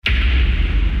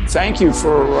thank you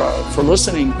for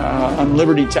listening on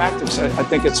Liberty Tactics. I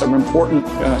think it's an important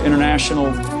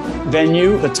international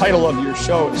venue. The title of your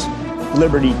show is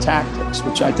Liberty Tactics,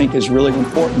 which I think is really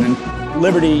important. And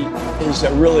liberty is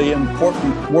a really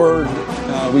important word.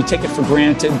 We take it for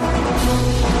granted.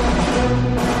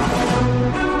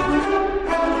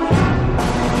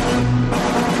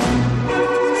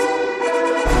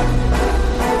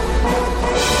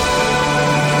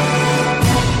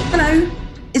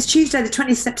 It's Tuesday, the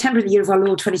 20th of September in the year of our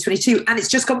Lord 2022, and it's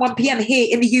just gone 1 p.m. here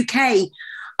in the UK.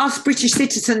 Us British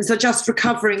citizens are just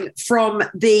recovering from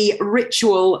the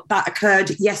ritual that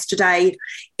occurred yesterday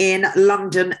in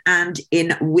London and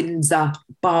in Windsor,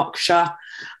 Berkshire.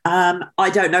 I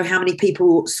don't know how many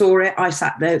people saw it. I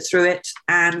sat there through it,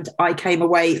 and I came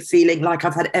away feeling like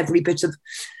I've had every bit of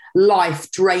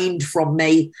life drained from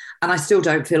me, and I still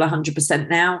don't feel 100%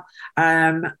 now.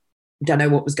 Don't know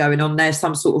what was going on there,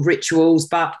 some sort of rituals,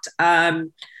 but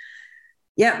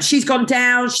yeah, she's gone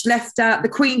down. She's left the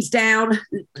Queen's down.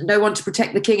 No one to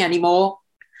protect the King anymore.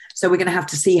 So we're going to have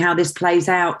to see how this plays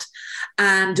out.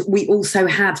 And we also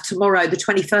have tomorrow, the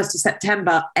 21st of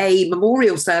September, a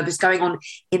memorial service going on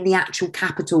in the actual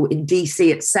capital in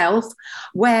DC itself,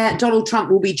 where Donald Trump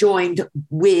will be joined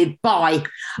by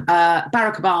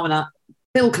Barack Obama,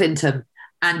 Bill Clinton,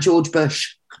 and George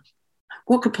Bush.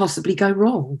 What could possibly go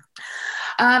wrong?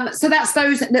 So that's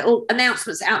those little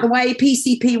announcements out the way.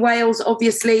 PCP Wales,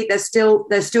 obviously, they're still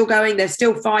going. They're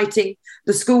still fighting.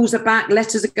 The schools are back.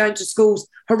 Letters are going to schools.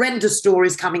 Horrendous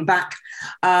stories coming back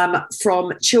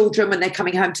from children when they're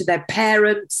coming home to their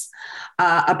parents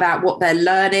about what they're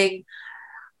learning.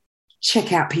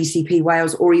 Check out PCP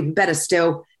Wales, or even better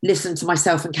still, listen to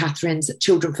myself and Catherine's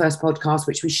Children First podcast,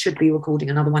 which we should be recording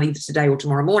another one either today or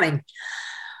tomorrow morning.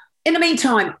 In the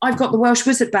meantime, I've got the Welsh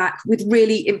Wizard back with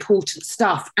really important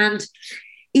stuff. And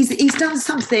he's done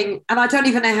something, and I don't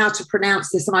even know how to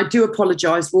pronounce this, and I do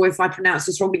apologise, Roy, if I pronounce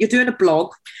this wrong, but you're doing a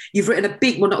blog. You've written a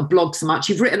big, well, not a blog so much,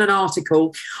 you've written an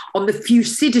article on the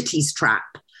Thucydides trap.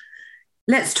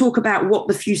 Let's talk about what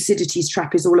the Thucydides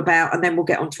trap is all about, and then we'll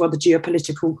get on to other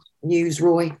geopolitical news,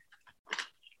 Roy.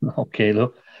 Okay,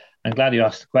 look, I'm glad you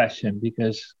asked the question,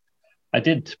 because I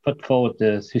did put forward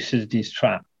the Thucydides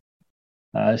trap.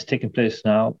 It's taking place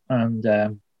now, and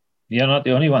you're not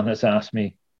the only one that's asked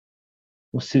me,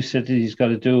 what's Thucydides got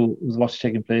to do with what's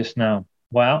taking place now?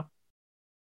 Well,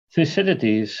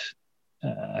 Thucydides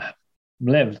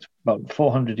lived about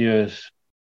 450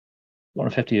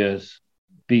 years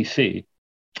BC,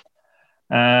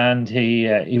 and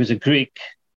he was a Greek,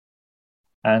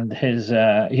 and he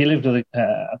lived at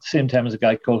the same time as a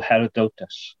guy called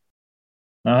Herodotus.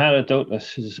 Now,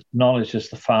 Herodotus is acknowledged as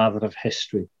the father of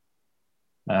history.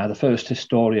 The first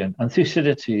historian. And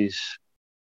Thucydides,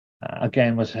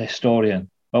 again, was a historian.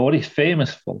 But what he's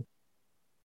famous for,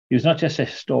 he was not just a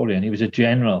historian, he was a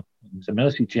general. He was a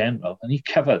military general. And he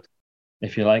covered,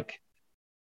 if you like,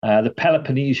 the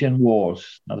Peloponnesian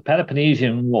Wars. Now, the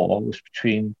Peloponnesian War was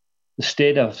between the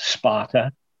state of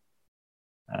Sparta,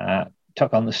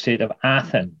 took on the state of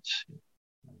Athens.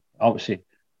 Obviously,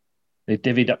 they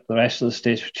divvied up the rest of the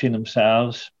states between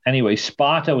themselves. Anyway,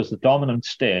 Sparta was the dominant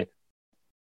state,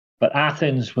 but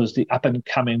Athens was the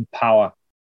up-and-coming power.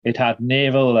 It had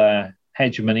naval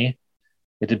hegemony.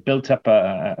 It had built up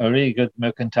a really good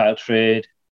mercantile trade.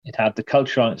 It had the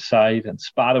culture on its side, and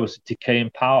Sparta was a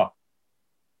decaying power.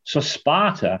 So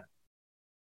Sparta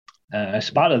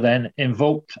then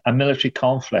invoked a military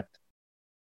conflict.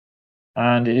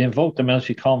 And it invoked a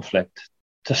military conflict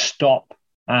to stop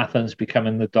Athens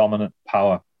becoming the dominant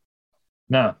power.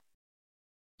 Now,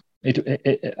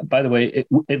 by the way,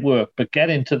 it worked, but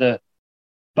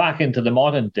back into the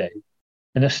modern day,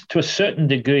 to a certain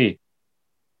degree,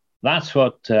 that's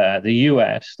what the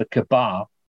US, the cabal,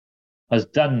 has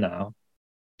done now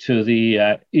to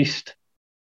the East,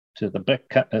 to the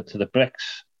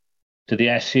BRICS, to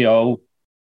the SCO,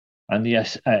 and the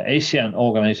ASEAN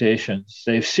organizations.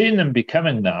 They've seen them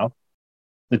becoming now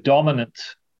the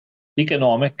dominant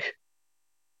economic,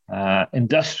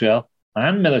 industrial,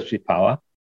 and military power.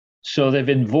 So they've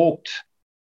invoked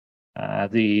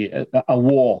a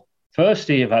war.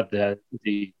 Firstly, you've had the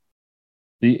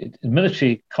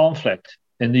military conflict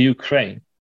in the Ukraine.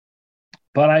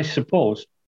 But I suppose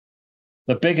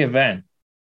the big event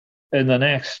in the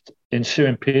next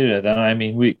ensuing period, and I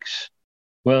mean weeks,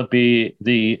 will be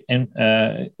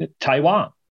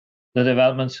Taiwan, the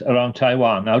developments around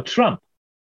Taiwan. Now, Trump,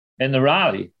 in the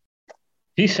rally,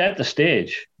 he set the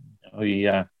stage.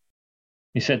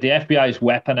 He said the FBI is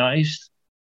weaponized,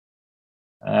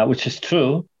 which is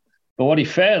true. But what he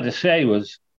failed to say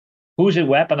was, who's it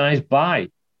weaponized by?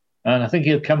 And I think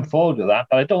he'll come forward with that.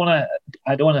 But I don't want to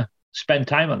I don't want to spend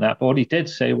time on that, but what he did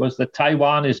say was that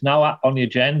Taiwan is now up on the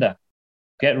agenda.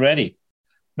 Get ready.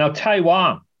 Now,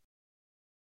 Taiwan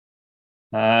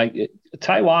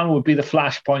would be the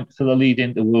flashpoint for the lead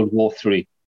into World War III.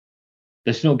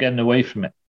 There's no getting away from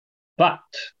it. But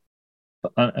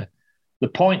the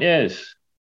point is,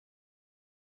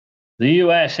 the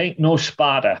US ain't no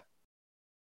Sparta.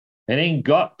 It ain't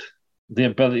got the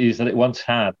abilities that it once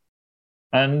had.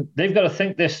 And they've got to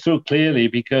think this through clearly,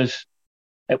 because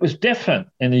it was different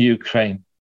in the Ukraine.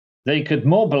 They could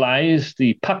mobilize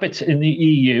the puppets in the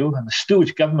EU and the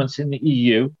stooge governments in the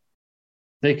EU.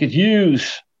 They could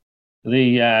use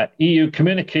the EU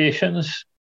communications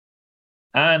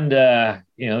and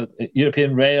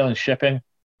European rail and shipping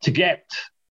to get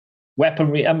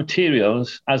weaponry and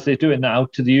materials, as they're doing now,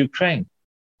 to the Ukraine.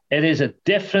 It is a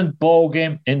different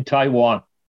ballgame in Taiwan.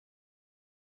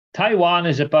 Taiwan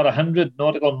is about 100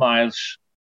 nautical miles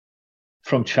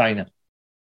from China.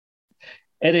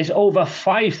 It is over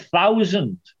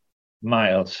 5,000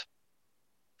 miles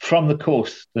from the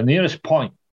coast, the nearest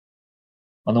point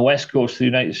on the west coast of the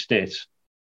United States.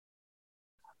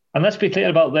 And let's be clear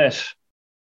about this.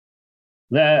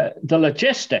 The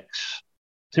logistics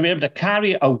to be able to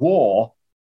carry a war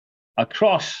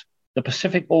across the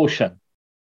Pacific Ocean,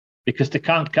 because they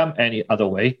can't come any other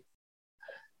way,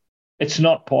 it's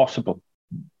not possible.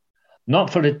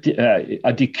 Not for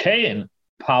a decaying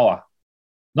power,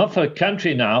 not for a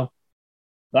country now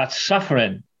that's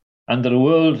suffering under a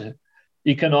world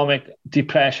economic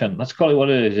depression. Let's call it what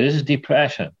it is. It is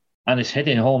depression, and it's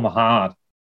hitting home hard.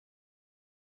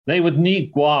 They would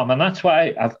need Guam, and that's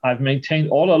why I've maintained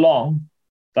all along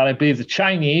that I believe the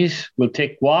Chinese will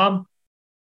take Guam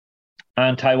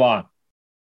and Taiwan.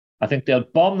 I think they'll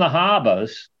bomb the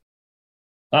harbors.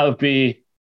 That would be,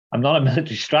 I'm not a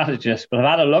military strategist, but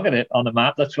I've had a look at it on the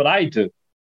map. That's what I do.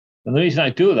 And the reason I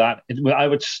do that, I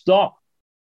would stop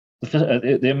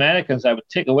the Americans. I would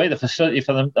take away the facility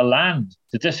for them to land,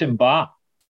 to disembark.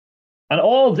 And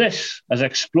all this has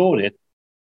exploded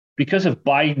because of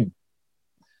Biden.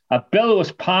 A bill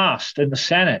was passed in the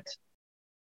Senate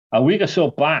a week or so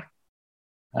back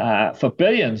for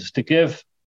billions to give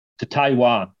to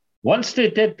Taiwan. Once they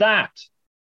did that,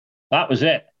 that was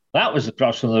it. That was the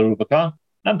crossing of the Rubicon.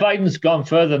 And Biden's gone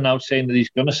further now, saying that he's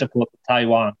going to support the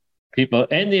Taiwan people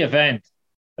in the event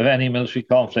of any military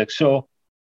conflict. So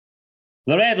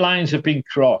the red lines have been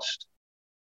crossed.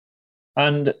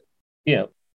 And,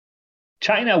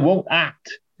 China won't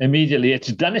act immediately.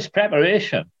 It's done its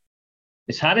preparation.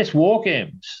 It's had its war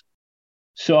games.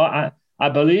 So I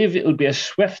believe it'll be a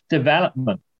swift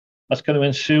development that's going to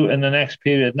ensue in the next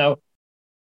period. Now,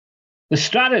 the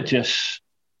strategists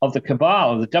of the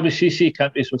cabal, of the WCC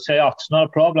countries, will say, it's not a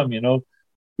problem,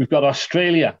 we've got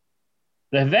Australia.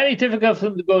 They're very difficult for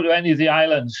them to go to any of the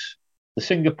islands, the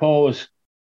Singapores,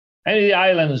 any of the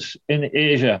islands in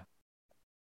Asia,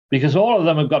 because all of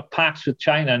them have got pacts with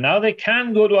China. Now they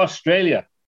can go to Australia.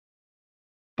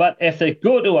 But if they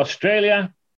go to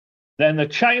Australia, then the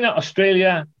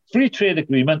China-Australia Free Trade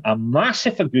Agreement, a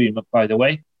massive agreement, by the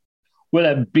way,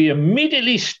 will be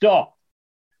immediately stopped.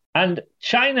 And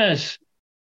China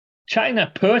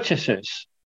purchases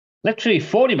literally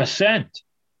 40%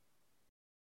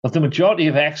 of the majority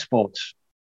of exports.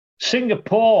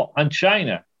 Singapore and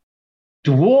China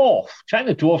dwarfs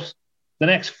the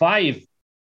next 5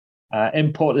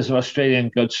 importers of Australian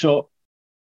goods. So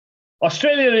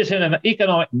Australia is in an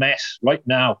economic mess right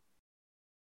now.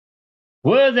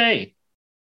 Were they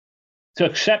to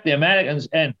accept the Americans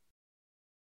in,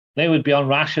 they would be on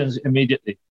rations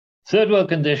immediately. Third world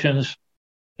conditions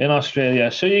in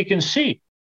Australia. So you can see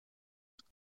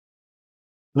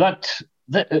that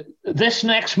this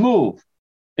next move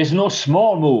is no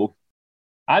small move.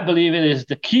 I believe it is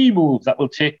the key move that will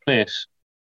take place.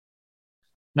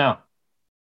 Now,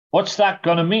 what's that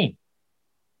going to mean?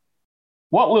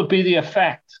 What will be the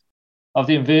effect of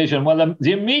the invasion? Well,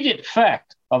 the immediate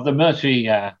effect of the military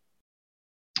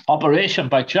operation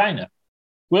by China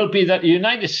will be that the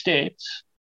United States,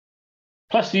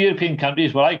 plus the European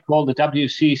countries, what I call the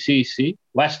WCCC,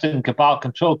 Western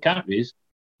Cabal-controlled countries,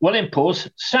 will impose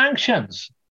sanctions.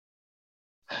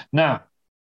 Now,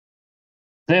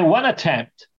 their one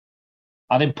attempt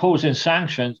at imposing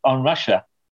sanctions on Russia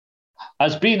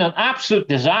has been an absolute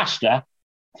disaster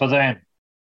for them.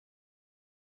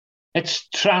 It's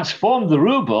transformed the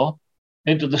ruble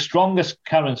into the strongest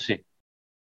currency.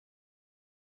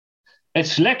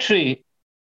 It's literally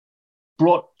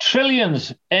brought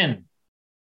trillions in,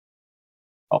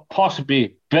 or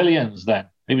possibly billions then,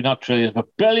 maybe not trillions,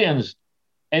 but billions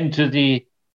into the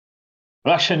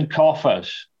Russian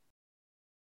coffers.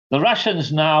 The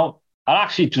Russians now are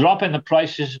actually dropping the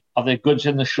prices of their goods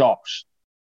in the shops.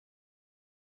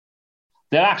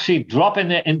 They're actually dropping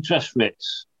their interest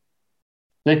rates.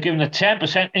 They've given a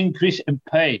 10% increase in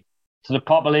pay to the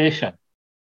population.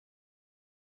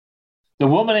 The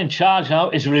woman in charge now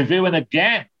is reviewing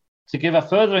again to give a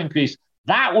further increase.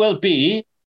 That will be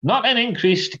not an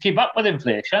increase to keep up with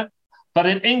inflation, but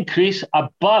an increase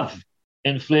above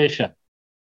inflation.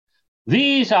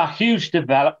 These are huge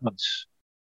developments.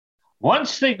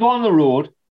 Once they go on the road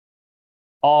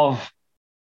of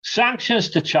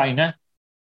sanctions to China,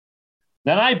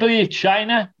 then I believe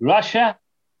China, Russia,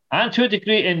 and to a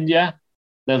degree India,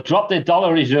 they'll drop their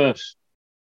dollar reserves.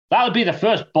 That'll be the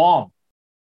first bomb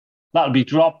that'll be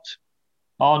dropped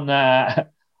on the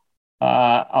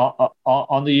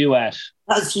US.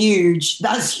 That's huge.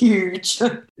 That's huge.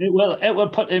 It will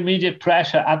put immediate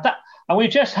pressure at that. And we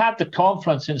just had the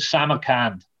conference in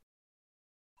Samarkand.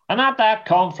 And at that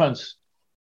conference,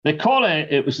 they call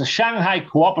it was the Shanghai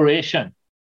Cooperation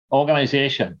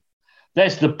Organization.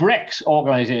 There's the BRICS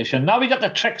organization. Now we got the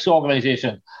TRICS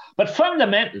organization. But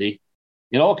fundamentally,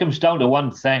 it all comes down to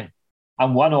one thing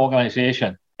and one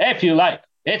organization. If you like,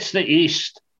 it's the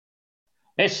East.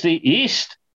 It's the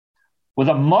East with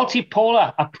a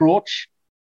multipolar approach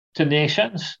to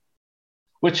nations,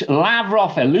 which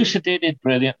Lavrov elucidated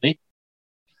brilliantly,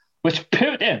 which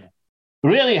Putin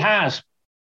really has,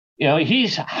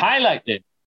 he's highlighted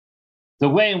the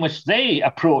way in which they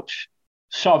approach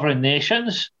sovereign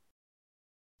nations,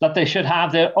 that they should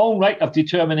have their own right of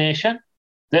determination,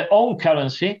 their own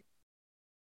currency,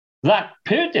 that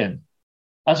Putin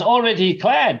has already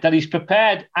declared that he's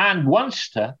prepared and wants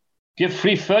to give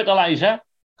free fertilizer,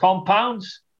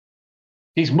 compounds.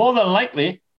 He's more than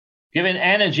likely giving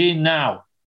energy now.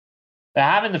 They're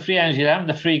having the free energy, they're having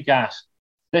the free gas.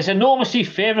 There's enormously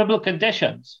favorable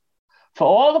conditions for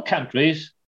all the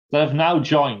countries that have now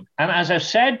joined. And as I've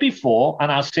said before,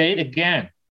 and I'll say it again,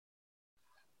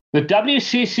 the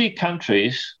WCC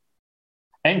countries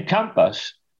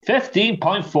encompass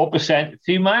 15.4% of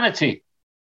humanity.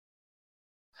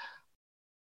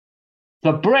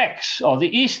 The BRICS, or the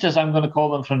East as I'm going to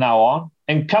call them from now on,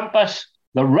 encompass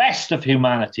the rest of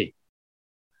humanity.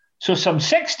 So some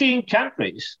 16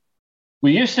 countries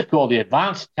we used to call the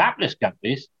advanced capitalist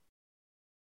countries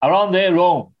are on their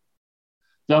own.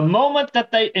 The moment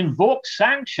that they invoke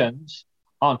sanctions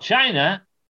on China,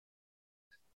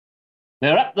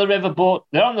 they're on the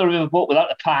riverboat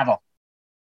without a paddle.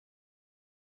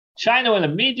 China will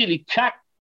immediately cut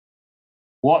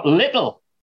what little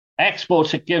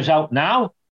exports it gives out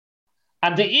now,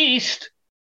 and the East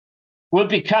will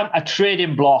become a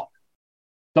trading bloc.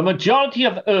 The majority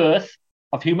of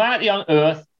humanity on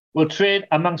Earth, will trade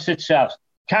amongst itself.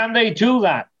 Can they do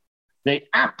that? They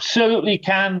absolutely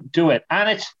can do it, and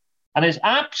it's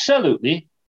absolutely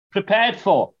prepared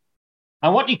for.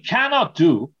 And what you cannot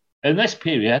do in this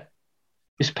period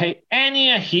is pay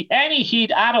any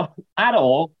heed at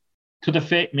all to the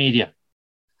fake media.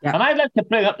 Yeah. And I'd like to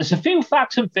bring up, there's a few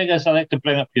facts and figures I'd like to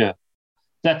bring up here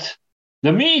that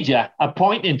the media are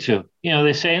pointing to.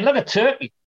 They're saying, look at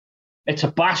Turkey. It's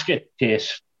a basket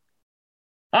case.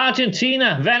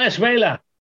 Argentina, Venezuela,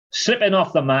 slipping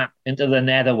off the map into the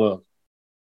netherworld.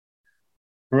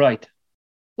 Right.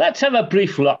 Let's have a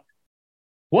brief look.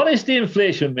 What is the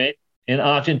inflation rate in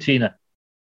Argentina?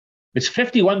 It's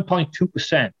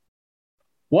 51.2%.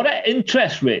 What are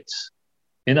interest rates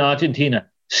in Argentina?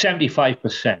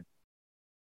 75%.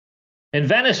 In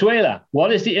Venezuela,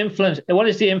 what is the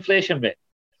inflation rate?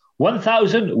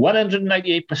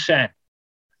 1,198%.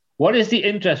 What is the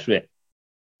interest rate?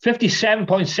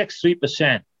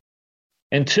 57.63%.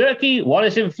 In Turkey, what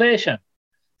is inflation?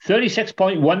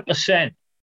 36.1%.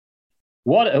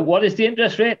 What is the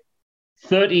interest rate?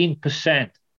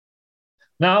 13%.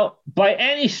 Now, by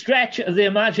any stretch of the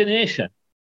imagination,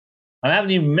 and I haven't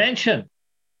even mentioned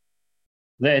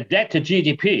their debt to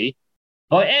GDP,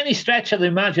 by any stretch of the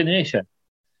imagination,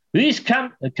 these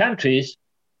countries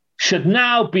should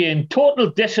now be in total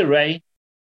disarray,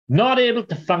 not able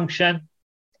to function,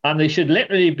 and they should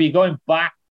literally be going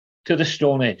back to the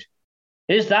Stone Age.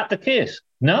 Is that the case?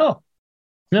 No.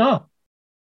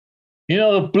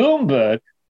 Bloomberg,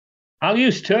 I'll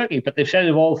use Turkey, but they've said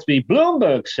it of all three.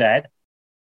 Bloomberg said,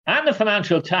 and the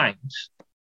Financial Times,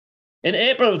 in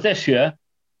April of this year,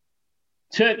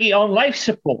 Turkey on life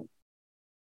support,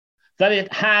 that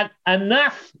it had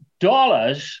enough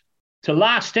dollars to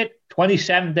last it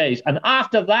 27 days. And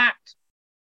after that,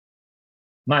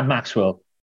 man Maxwell,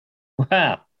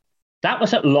 well, that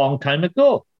was a long time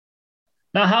ago.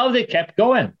 Now, how have they kept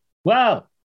going? Well,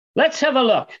 let's have a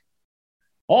look.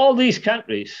 All these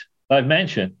countries that I've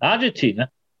mentioned, Argentina,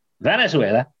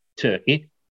 Venezuela, Turkey,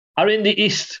 are in the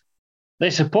East.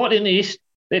 They're supporting the East.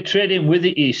 They're trading with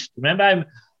the East. Remember,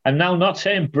 I'm now not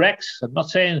saying BRICS. I'm not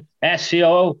saying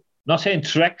SCO. I'm not saying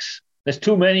TRICS. There's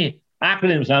too many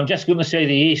acronyms now. I'm just going to say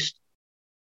the East.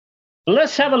 So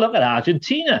let's have a look at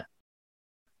Argentina.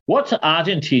 What's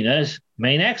Argentina's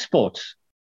main exports?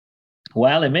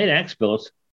 Well, their main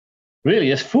exports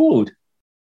really is food.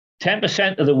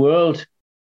 10% of the world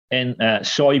in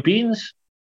soybeans,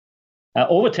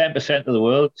 over 10% of the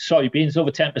world, soybeans,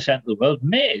 over 10% of the world,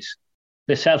 maize.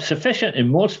 They're self-sufficient in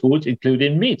most foods,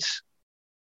 including meats.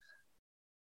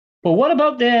 But what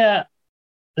about their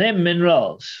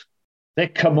minerals, their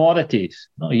commodities?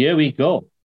 Oh, here we go.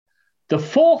 The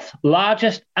fourth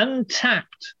largest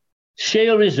untapped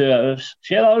shale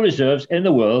oil reserves in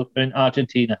the world are in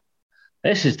Argentina.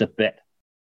 This is the bit.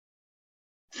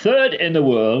 Third in the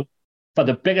world for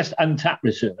the biggest untapped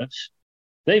reserves.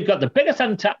 They've got the biggest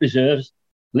untapped reserves: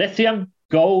 lithium,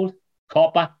 gold,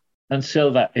 copper, and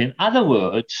silver. In other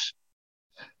words,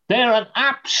 they're an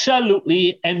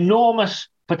absolutely enormous,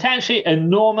 potentially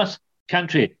enormous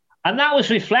country. And that was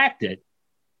reflected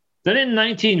that in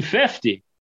 1950,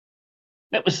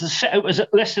 it was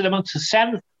listed amongst the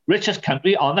seventh richest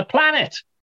country on the planet.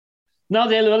 Now,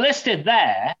 they were listed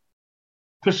there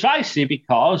precisely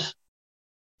because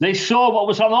they saw what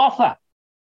was on offer.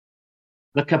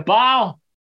 The cabal,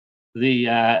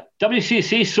 the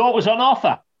WCC saw what was on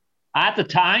offer. At the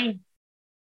time,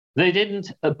 they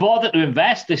didn't bother to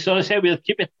invest. They sort of said, we'll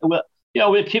keep it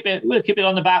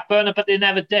on the back burner, but they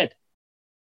never did.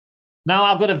 Now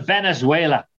I'll go to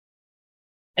Venezuela.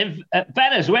 In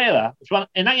Venezuela,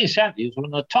 in 1970, it was one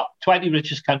of the top 20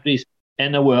 richest countries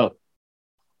in the world.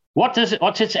 What's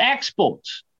its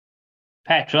exports?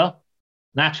 Petrol,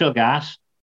 natural gas,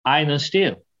 iron and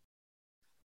steel.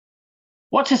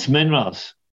 What's its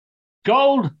minerals?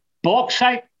 Gold,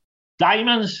 bauxite,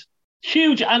 diamonds,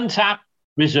 huge untapped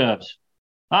reserves.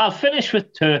 I'll finish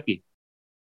with Turkey.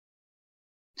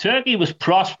 Turkey was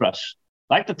prosperous,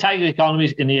 like the tiger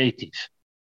economies in the 80s.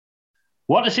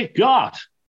 What has it got?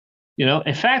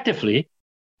 Effectively,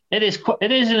 it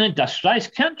is an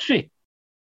industrialized country.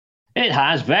 It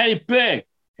has a very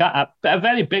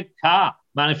big car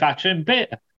manufacturing base.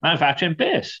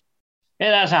 It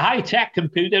has a high-tech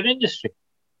computer industry.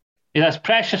 It has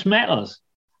precious metals.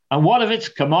 And what of its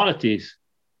commodities?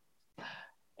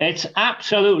 It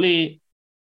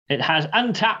has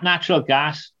untapped natural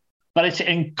gas, but it's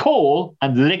in coal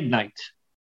and lignite.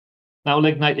 Now,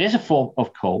 lignite is a form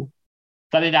of coal,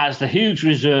 but it has the huge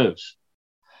reserves.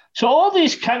 So all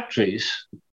these countries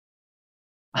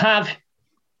have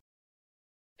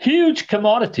huge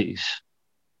commodities,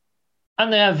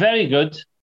 and they have very good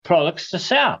products to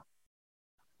sell.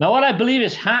 Now, what I believe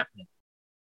is happening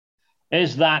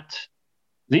is that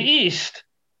the East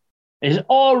has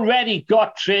already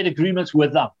got trade agreements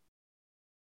with them.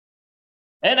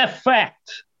 In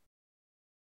effect,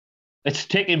 it's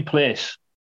taking place.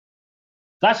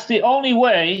 That's the only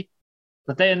way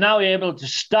that they are now able to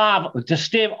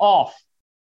stave off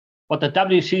what the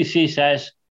WCC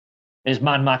says is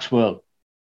man-matched world.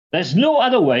 There's no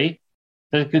other way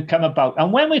that it could come about.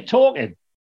 And when we're talking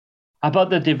about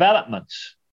the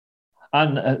developments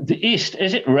and the East,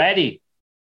 is it ready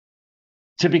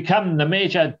to become the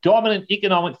major dominant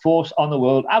economic force on the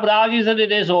world? I would argue that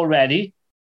it is already.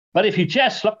 But if you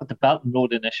just look at the Belt and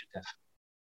Road Initiative,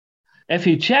 if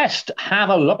you just have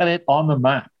a look at it on the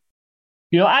map,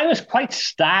 I was quite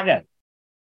staggered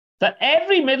that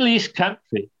every Middle East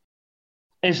country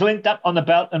is linked up on the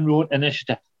Belt and Road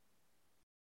Initiative.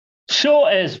 So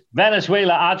is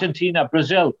Venezuela, Argentina,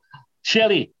 Brazil,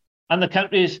 Chile, and the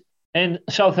countries in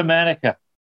South America.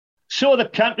 So the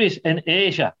countries in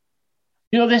Asia.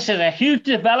 This is a huge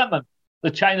development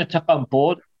that China took on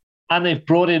board, and they've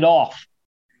brought it off.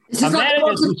 This is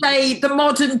like the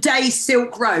modern day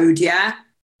Silk Road, yeah?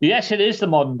 Yes, it is the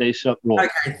modern day Silk Road.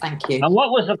 Okay, thank you. And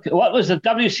what was the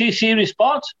WCC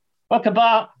response?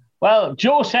 Well,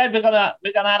 Joe said we're gonna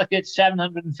allocate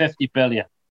 750 billion.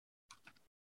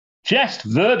 Just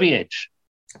verbiage,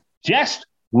 just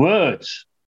words.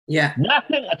 Yeah.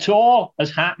 Nothing at all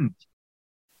has happened.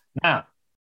 Now,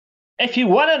 if you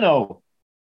want to know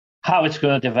how it's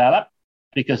going to develop,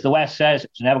 because the West says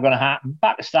it's never going to happen,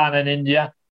 Pakistan and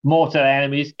India, mortal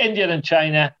enemies, India and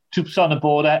China, troops on the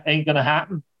border, ain't going to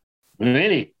happen.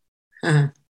 Really?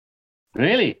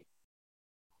 Really?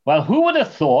 Well, who would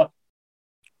have thought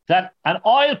that an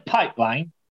oil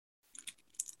pipeline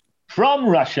from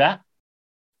Russia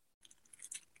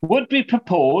would be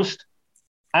proposed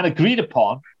and agreed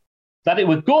upon, that it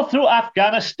would go through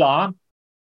Afghanistan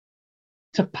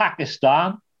to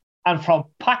Pakistan and from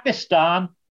Pakistan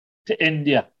to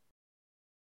India?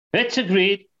 It's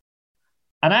agreed.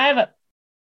 And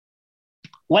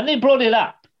when they brought it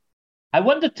up, I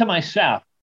wondered to myself,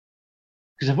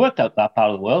 because I've worked out that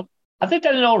part of the world, have they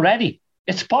done it already?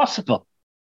 It's possible.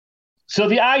 So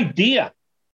the idea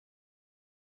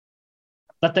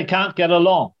that they can't get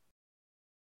along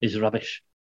is rubbish.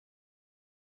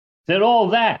 They're all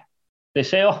there. They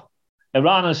say, oh,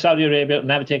 Iran and Saudi Arabia will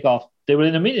never take off. They were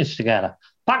in the meetings together.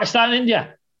 Pakistan,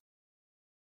 India.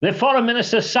 Their foreign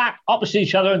ministers sat opposite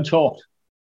each other and talked.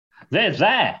 They're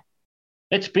there.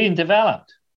 It's been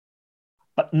developed.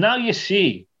 But now you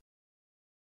see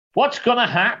what's going to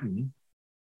happen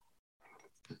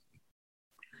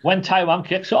when Taiwan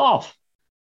kicks off.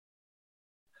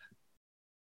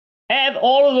 And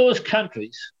all of those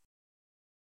countries,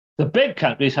 the big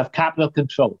countries, have capital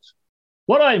controls.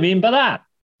 What do I mean by that?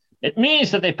 It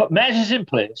means that they put measures in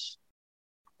place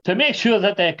to make sure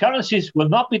that their currencies will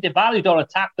not be devalued or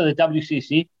attacked by the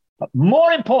WCC, but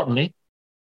more importantly,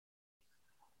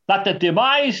 that the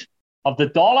demise of the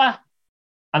dollar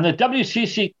and the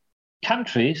WCC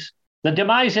countries, the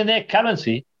demise in their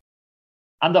currency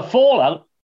and the fallout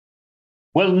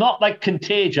will not, like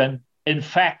contagion,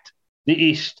 infect the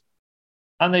East.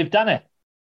 And they've done it.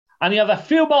 And you have a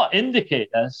few more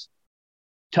indicators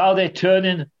to how they're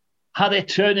turning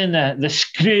the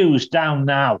screws down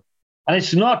now. And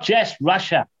it's not just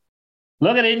Russia.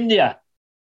 Look at India.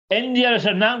 India has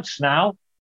announced now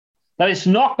that it's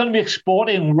not going to be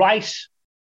exporting rice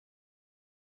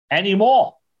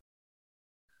anymore.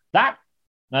 That,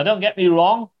 now don't get me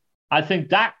wrong, I think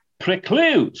that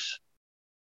precludes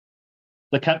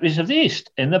the countries of the East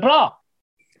in the bloc.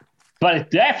 But it's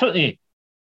definitely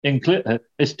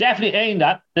aimed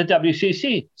at the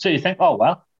WCC. So you think, oh,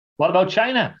 well, what about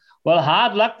China? Well,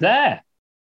 hard luck there.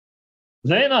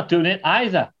 They're not doing it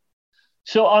either.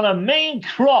 So on a main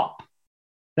crop,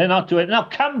 they're not doing it. Now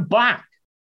come back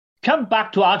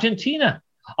to Argentina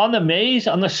on the maize,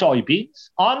 on the soybeans,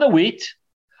 on the wheat.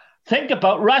 Think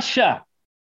about Russia.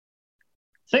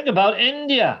 Think about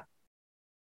India.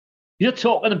 You're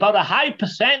talking about a high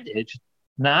percentage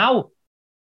now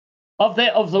of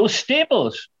those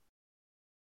staples.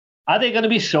 Are they going to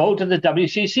be sold to the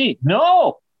WCC?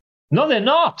 No, they're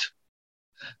not.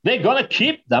 They're going to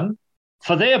keep them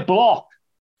for their bloc.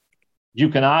 You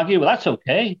can argue, well, that's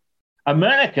okay.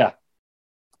 America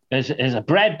is a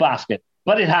breadbasket,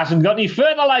 but it hasn't got any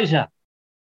fertilizer.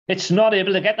 It's not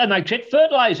able to get the nitrate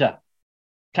fertilizer.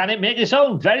 Can it make its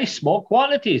own? Very small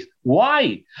quantities.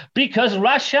 Why? Because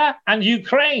Russia and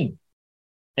Ukraine,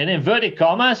 in inverted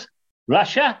commas,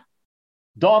 Russia,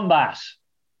 Donbass.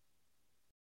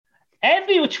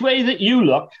 Every which way that you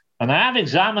look, and I have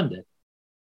examined it,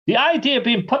 the idea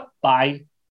being put by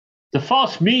the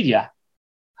false media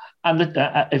and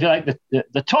if you like,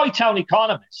 the toy town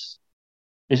economists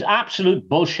is absolute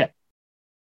bullshit.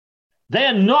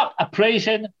 They're not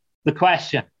appraising the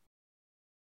question.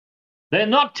 They're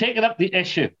not taking up the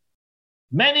issue.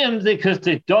 Many of them because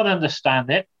they don't understand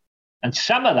it, and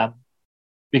some of them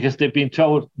because they've been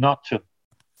told not to.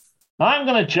 Now I'm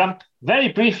going to jump very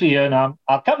briefly here now.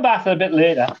 I'll come back a bit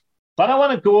later, but I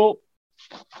want to go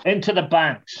into the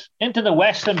banks, into the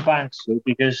Western banks,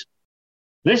 because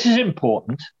this is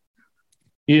important.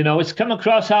 You know, it's come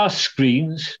across our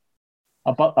screens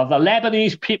of the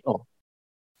Lebanese people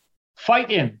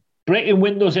fighting, breaking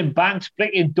windows in banks,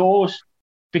 breaking doors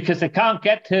because they can't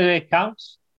get to their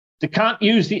accounts. They can't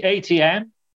use the ATM.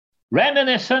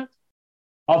 Reminiscent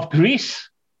of Greece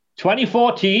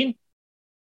 2014,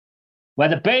 where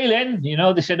the bail-in, you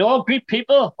know, they said, oh, Greek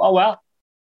people, oh, well,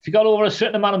 if you got over a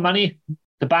certain amount of money,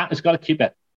 the bank has got to keep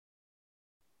it.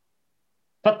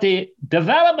 But the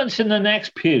developments in the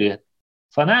next period,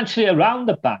 financially around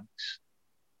the banks,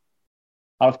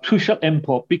 are of crucial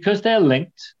import because they're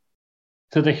linked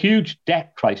to the huge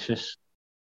debt crisis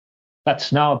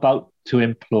that's now about to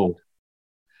implode.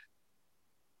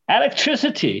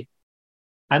 Electricity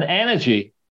and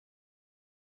energy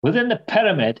within the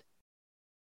pyramid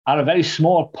are a very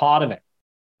small part of it.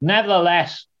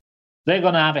 Nevertheless, they're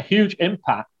going to have a huge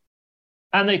impact,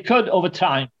 and they could, over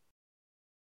time,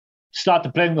 start to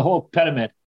bring the whole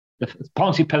pyramid, the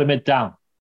Ponzi pyramid, down.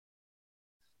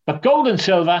 But gold and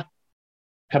silver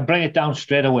can bring it down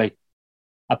straight away.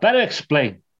 I better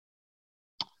explain.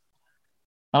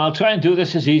 And I'll try and do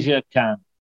this as easy as I can.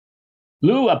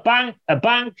 Lou, a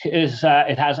bank is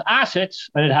it has assets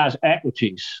and it has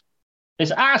equities.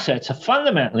 Its assets are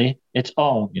fundamentally its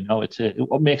own. You know,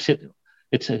 what makes it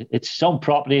its own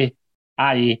property,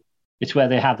 i.e., it's where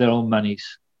they have their own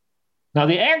monies. Now,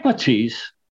 the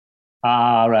equities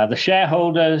are the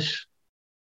shareholders,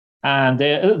 and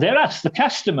they're us, the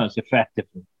customers,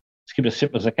 effectively. Let's keep it as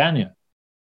simple as I can here.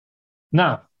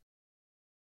 Now,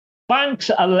 banks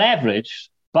are leveraged.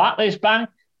 Barclays Bank,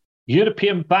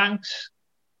 European banks,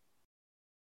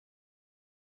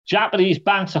 Japanese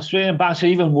banks, Australian banks are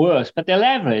even worse, but they're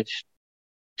leveraged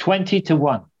 20 to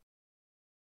 1.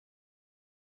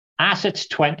 Assets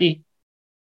 20,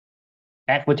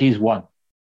 equities 1.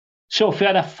 So if you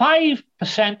had a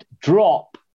 5%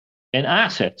 drop in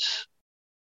assets,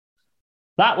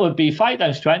 that would be 5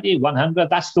 times 20, 100.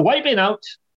 That's the wiping out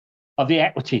of the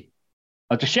equity,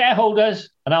 of the shareholders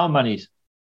and our monies.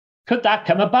 Could that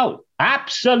come about?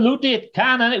 Absolutely it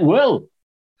can, and it will.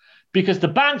 Because the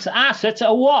bank's assets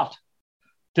are what?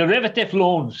 Derivative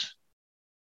loans,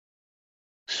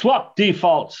 swap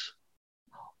defaults,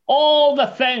 all the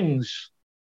things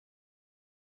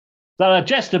that are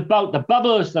just about the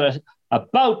bubbles that are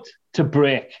about to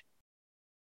break.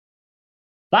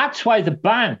 That's why the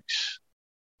banks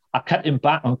are cutting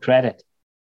back on credit.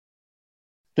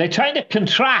 They're trying to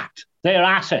contract their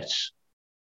assets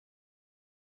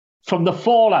from the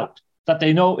fallout that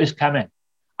they know is coming.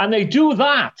 And they do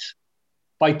that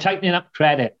by tightening up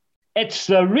credit. It's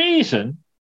the reason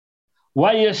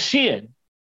why you're seeing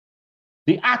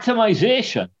the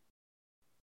atomization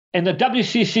in the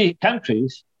WCC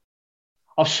countries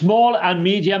of small and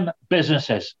medium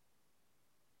businesses.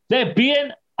 They're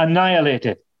being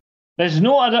annihilated. There's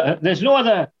no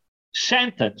other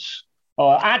sentence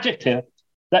or adjective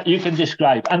that you can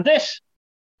describe. And this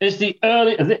is these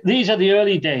are the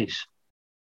early days.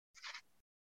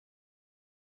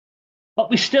 But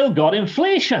we still got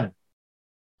inflation.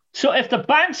 So if the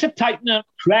banks are tightening up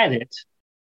credit,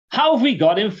 how have we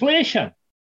got inflation?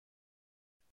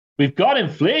 We've got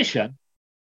inflation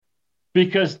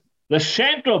because the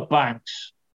central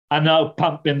banks are now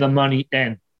pumping the money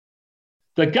in.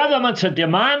 The governments are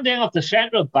demanding of the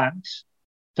central banks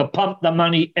to pump the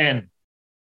money in.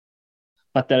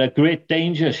 But there are great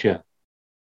dangers here.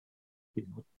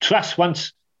 Trust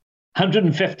wants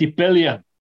 150 billion.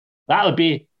 That'll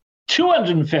be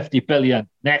 250 billion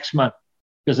next month.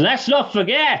 Because let's not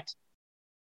forget,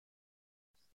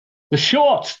 the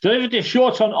shorts, derivative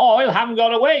shorts on oil haven't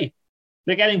gone away.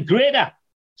 They're getting greater.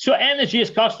 So energy is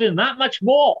costing that much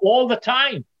more all the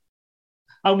time.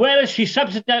 And whereas she's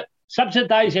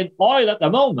subsidizing oil at the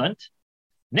moment,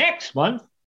 next month,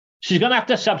 she's going to have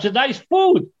to subsidize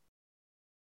food.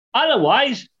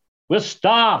 Otherwise, we'll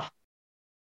starve.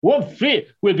 We'll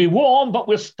be warm, but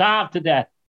we'll starve to death.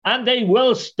 And they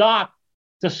will start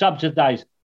to subsidize.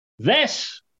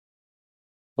 This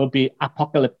will be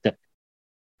apocalyptic.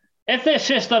 If the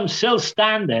system's still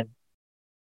standing,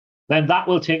 then that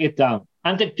will take it down.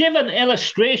 And to give an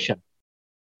illustration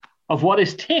of what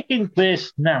is taking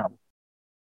place now,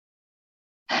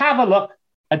 have a look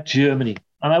at Germany.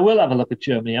 And I will have a look at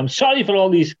Germany. I'm sorry for all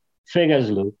these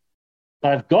figures, Lou,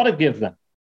 but I've got to give them.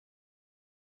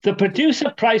 The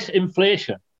producer price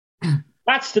inflation,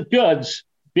 that's the goods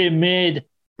being made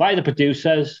by the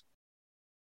producers.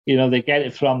 You know, they get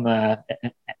it from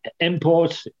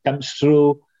imports, it comes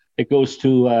through, it goes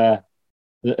to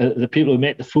the people who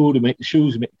make the food, who make the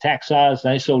shoes, who make the textiles,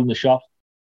 and it's sold in the shops.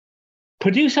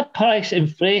 Producer price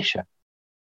inflation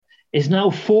is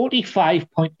now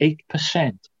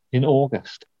 45.8% in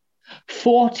August.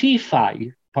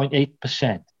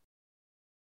 45.8%.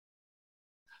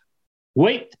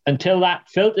 Wait until that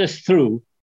filters through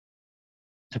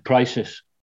to prices,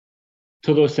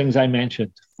 to those things I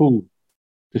mentioned, food,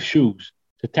 to shoes,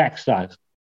 to textiles,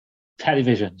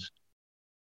 televisions.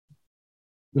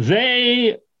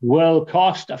 They will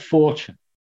cost a fortune.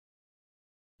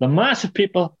 The mass of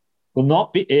people will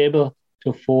not be able to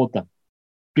afford them.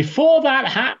 Before that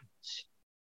happens,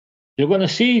 you're going to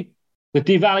see the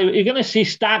devaluation, you're going to see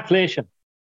stagflation,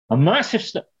 a massive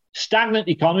stagnant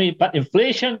economy, but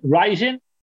inflation rising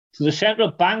to the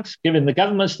central banks, giving the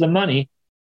governments the money.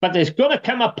 But there's going to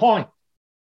come a point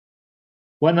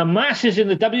when the masses in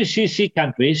the WCC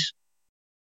countries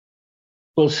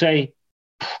will say,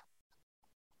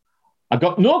 I've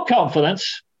got no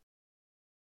confidence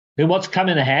in what's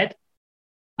coming ahead.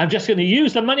 I'm just going to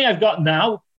use the money I've got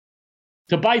now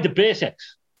to buy the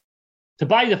basics, to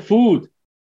buy the food,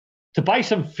 to buy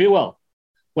some fuel.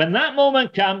 When that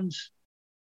moment comes,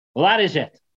 well, that is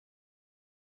it.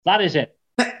 That is it.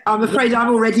 I'm afraid I'm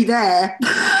already there.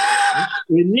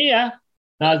 We're near.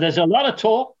 Now, there's a lot of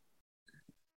talk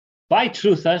by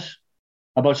truthers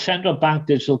about central bank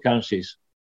digital currencies.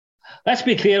 Let's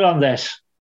be clear on this.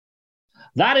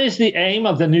 That is the aim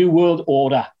of the New World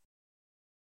Order.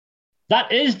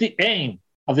 That is the aim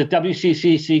of the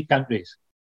WCCC countries.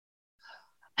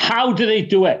 How do they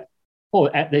do it? Oh,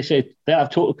 they say they'll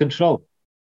have total control.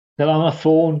 They'll have a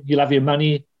phone, you'll have your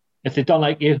money. If they don't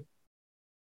like you,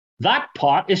 That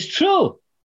part is true.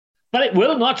 But it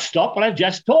will not stop what I've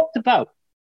just talked about,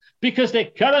 because their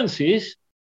currencies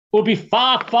will be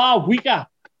far, far weaker.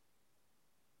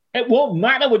 It won't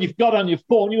matter what you've got on your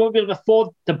phone. You won't be able to afford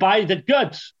to buy the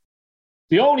goods.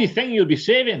 The only thing you'll be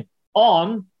saving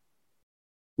on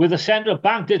with a central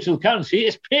bank digital currency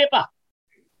is paper.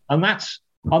 And that's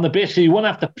on the basis you won't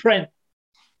have to print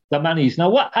the monies.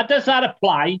 Now, how does that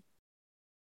apply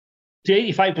to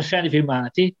 85% of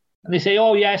humanity? And they say,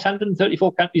 oh, yes,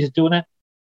 134 countries are doing it.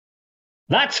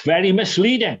 That's very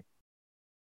misleading.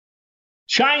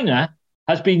 China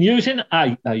has been using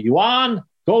a yuan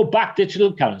go-back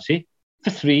digital currency for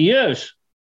 3 years.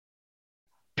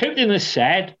 Putin has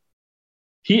said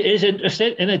he is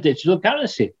interested in a digital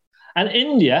currency. And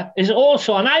India is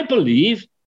also, and I believe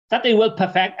that they will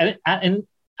perfect a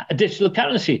digital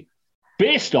currency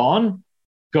based on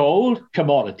gold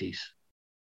commodities.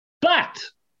 But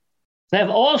they've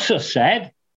also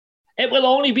said it will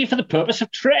only be for the purpose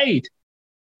of trade,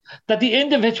 that the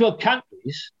individual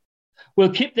countries will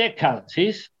keep their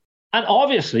currencies. And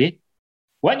obviously,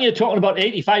 when you're talking about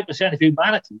 85% of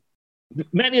humanity,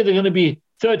 many of them are going to be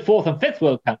third, fourth, and fifth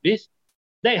world countries.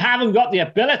 They haven't got the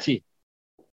ability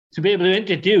to be able to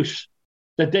introduce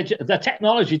the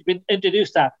technology to be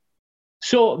introduced that.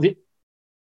 So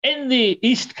in the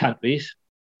East countries,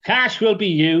 cash will be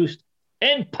used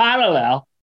in parallel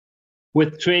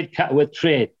with trade,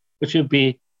 which will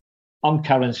be on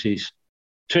currencies.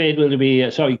 Trade will be,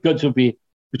 goods will be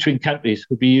between countries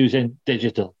will be using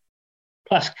digital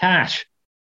plus cash.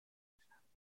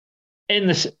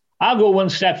 I'll go one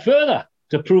step further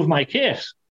to prove my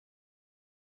case.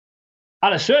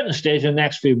 At a certain stage in the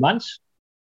next few months,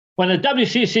 when the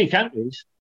WCC countries,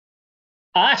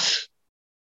 us,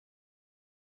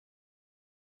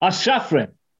 are suffering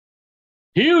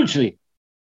hugely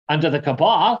under the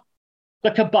cabal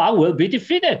will be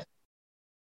defeated.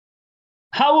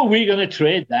 How are we going to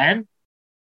trade then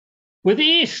with the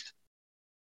East?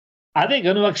 Are they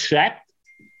going to accept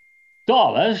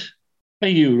dollars,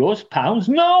 euros, pounds?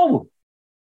 No,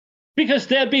 because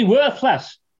they'll be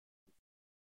worthless.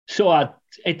 So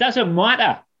it doesn't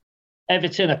matter if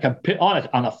it's in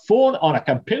on a phone, on a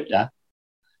computer.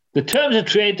 The terms of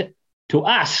trade to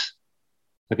us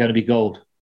are going to be gold.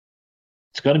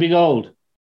 It's going to be gold.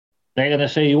 They're going to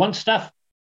say, you want stuff?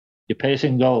 You pay us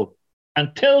in gold.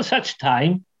 Until such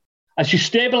time as you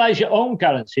stabilize your own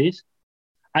currencies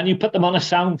and you put them on a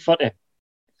sound footing.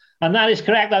 And that is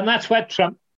correct. And that's where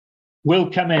Trump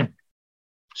will come in.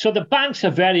 So the banks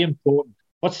are very important.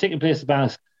 What's taking place at the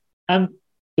banks? And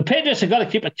the Patriots have got to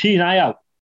keep a keen eye out.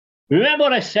 Remember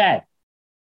what I said.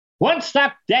 Once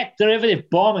that debt derivative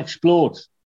bomb explodes,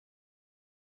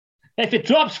 if it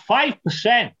drops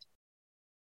 5%,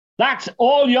 that's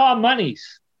all your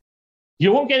monies.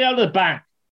 You won't get it out of the bank.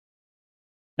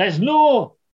 There's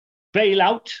no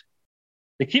bailout.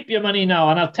 They keep your money now.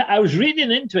 And I was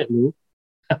reading into it, Lou,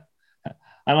 and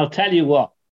I'll tell you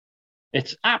what.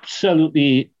 It's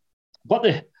absolutely what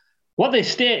they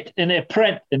state in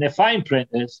their fine print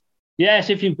is, yes,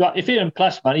 if you're in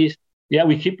plus monies, yeah,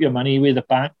 we keep your money with the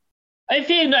bank.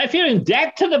 If you're in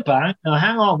debt to the bank, now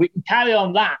hang on, we can carry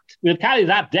on that. We'll carry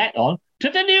that debt on to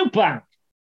the new bank.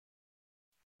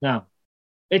 Now,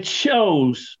 it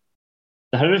shows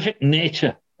the horrific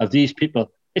nature of these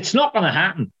people. It's not going to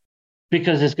happen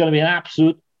because there's going to be an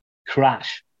absolute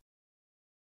crash.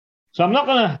 So I'm not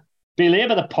going to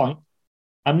belabor the point.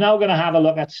 I'm now going to have a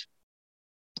look at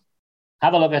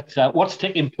what's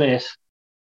taking place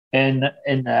in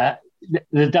the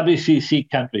WCC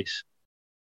countries.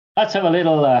 Let's have a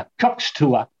little Cook's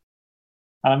tour.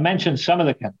 I mentioned some of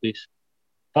the countries,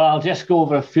 but I'll just go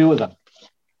over a few of them.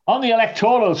 On the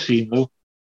electoral scene, Lou,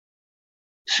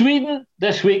 Sweden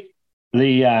this week,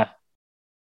 the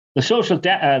Social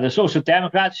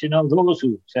Democrats, those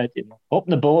who said,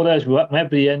 open the borders, we'll open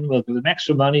everybody in, we'll give them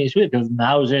extra money, we'll give them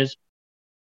houses.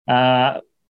 Well,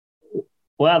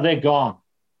 they're gone.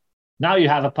 Now you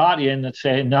have a party in that's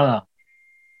saying, no,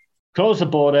 close the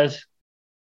borders.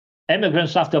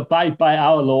 Immigrants have to abide by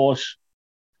our laws.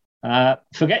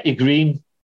 Forget your green.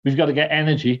 We've got to get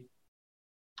energy.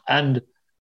 And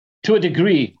to a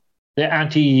degree, they're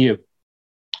anti-EU.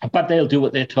 But they'll do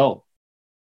what they're told.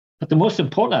 But the most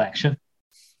important election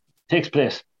takes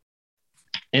place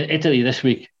in Italy this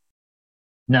week.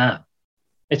 Now,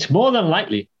 it's more than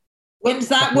likely. When's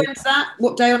that?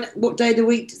 What day of the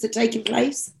week is it taking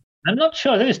place? I'm not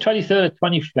sure. I think it's 23rd or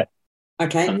 25th.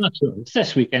 Okay. I'm not sure. It's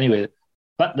this week anyway.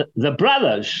 But the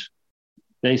brothers,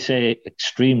 they say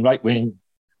extreme right-wing,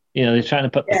 they're trying to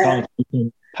put the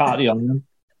Constitution party on them.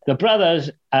 The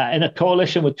brothers are in a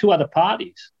coalition with two other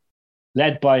parties.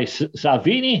 led by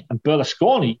Salvini and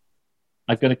Berlusconi,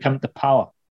 are going to come to power.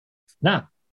 Now,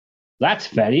 that's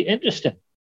very interesting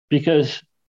because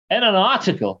in an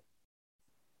article,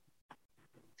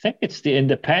 I think it's the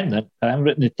Independent, but I haven't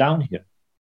written it down here,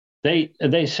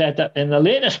 they said that in the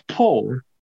latest poll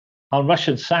on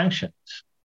Russian sanctions,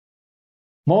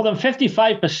 more than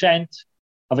 55%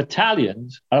 of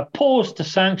Italians are opposed to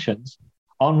sanctions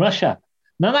on Russia.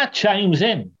 Now that chimes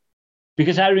in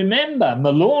because I remember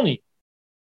Meloni,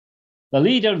 the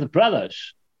leader of the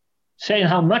brothers, saying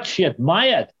how much she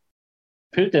admired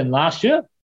Putin last year,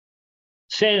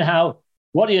 saying how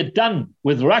what he had done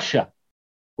with Russia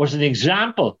was an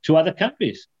example to other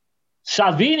countries.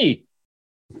 Salvini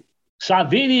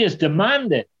has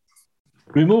demanded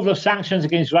removal of sanctions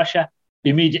against Russia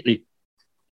immediately.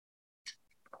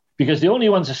 Because the only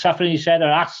ones that are suffering, he said,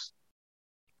 are us.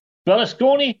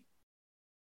 Berlusconi,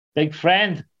 big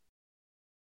friend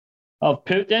of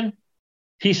Putin,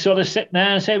 he's sort of sitting there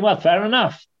and saying, well, fair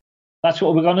enough. That's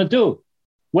what we're going to do.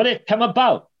 Will it come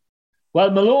about? Well,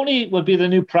 Meloni will be the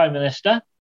new prime minister.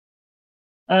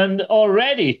 And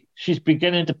already she's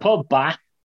beginning to pull back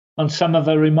on some of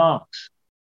her remarks.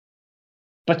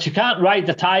 But you can't ride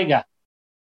the tiger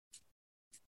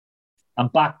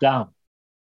and back down.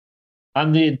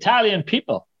 And the Italian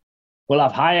people will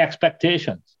have high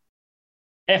expectations.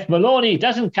 If Meloni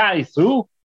doesn't carry through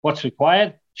what's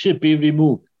required, she'll be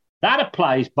removed. That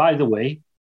applies, by the way,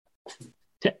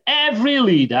 to every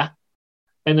leader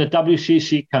in the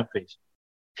WCC countries.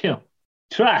 You know,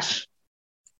 Truss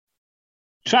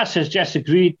has just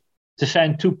agreed to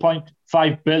send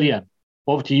 2.5 billion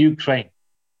over to Ukraine.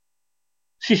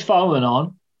 She's following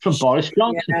on from Boris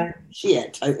Johnson. Yeah,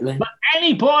 totally. But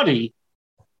anybody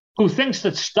who thinks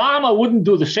that Starmer wouldn't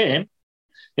do the same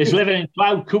is living in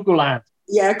cloud cuckoo land.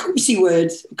 Yeah, of course he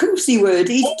would. Of course he would.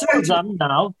 He's all of them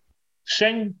now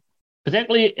sing,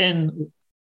 particularly in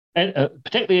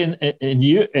Britain,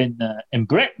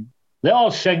 they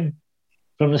all sing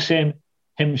from the same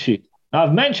hymn sheet. Now,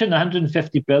 I've mentioned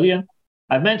 150 billion.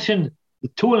 I've mentioned the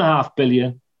 2.5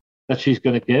 billion that she's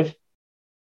going to give.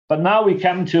 But now we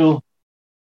come to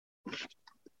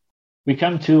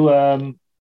the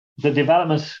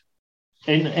developments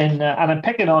and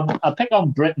I'll pick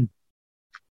on Britain.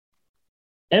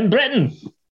 In Britain,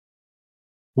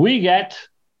 we get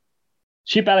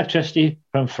cheap electricity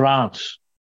from France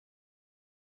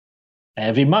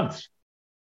every month,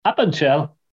 up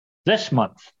until this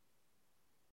month,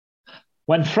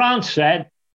 when France said,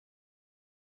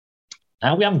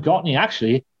 now we haven't got any,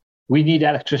 actually, we need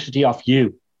electricity off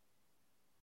you.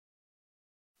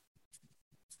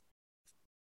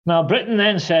 Now, Britain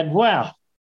then said, well,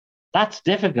 that's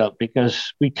difficult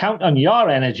because we count on your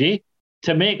energy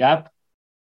to make up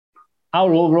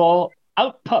our overall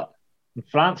output. And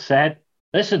France said,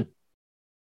 listen,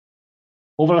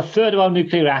 over a third of our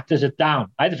nuclear reactors are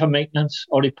down, either for maintenance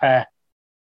or repair.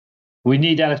 We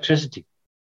need electricity.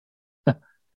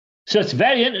 So it's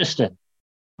very interesting.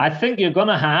 I think you're going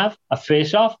to have a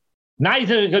face-off.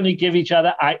 Neither are going to give each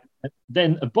other,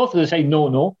 then both of them say no,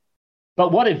 no.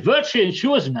 But what it virtually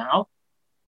ensures now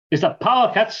is that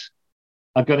power cuts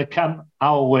are going to come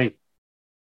our way.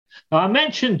 Now, I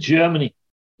mentioned Germany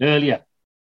earlier.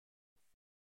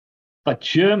 But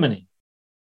Germany,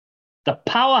 the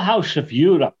powerhouse of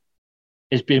Europe,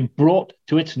 is being brought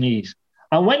to its knees.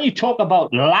 And when you talk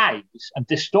about lies and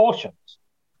distortions,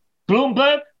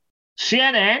 Bloomberg,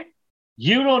 CNN,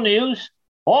 Euronews,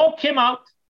 all came out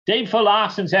day before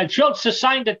last and said, Schultz has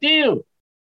signed a deal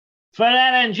for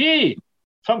LNG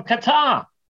from Qatar.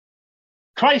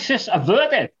 Crisis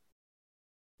averted.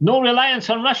 No reliance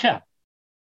on Russia.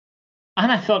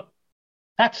 And I thought,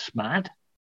 that's mad.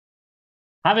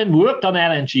 Having worked on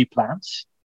LNG plants,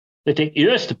 they take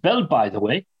years to build, by the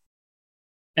way,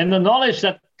 and the knowledge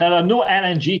that there are no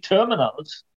LNG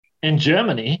terminals in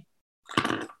Germany,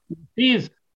 these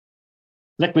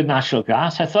liquid natural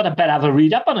gas, I thought I'd better have a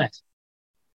read up on it.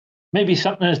 Maybe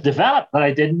something has developed that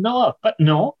I didn't know of. But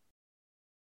no,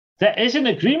 there is an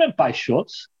agreement by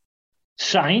Schultz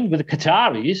signed with the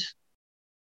Qataris,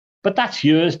 but that's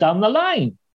years down the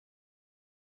line.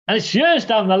 And it's years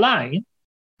down the line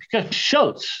because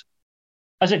Schultz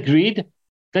has agreed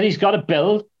that he's got to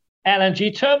build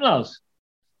LNG terminals.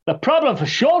 The problem for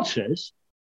Schultz is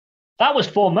that was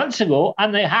 4 months ago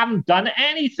and they haven't done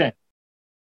anything.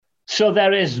 So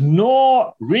there is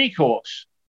no recourse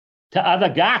to other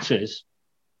gases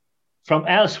from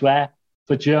elsewhere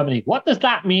for Germany. What does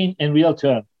that mean in real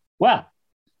terms? Well,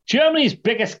 Germany's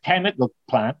biggest chemical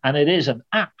plant, and it is an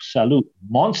absolute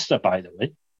monster, by the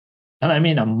way, and I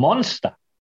mean a monster,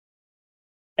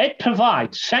 it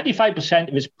provides 75%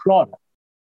 of its product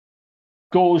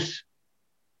goes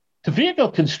to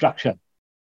vehicle construction.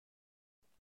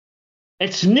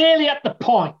 It's nearly at the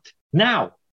point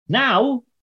now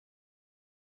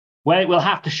where it will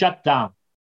have to shut down.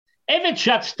 If it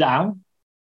shuts down,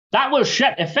 that will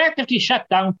effectively shut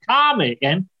down car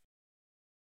making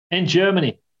in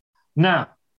Germany. Now,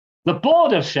 the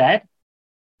board have said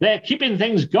they're keeping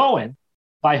things going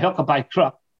by hook or by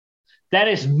crook. There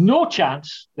is no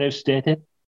chance, they've stated,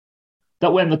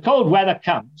 that when the cold weather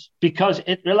comes, because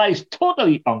it relies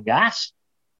totally on gas,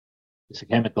 it's a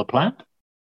chemical plant,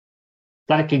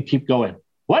 that it can keep going.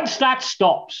 Once that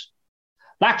stops,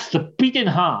 that's the beating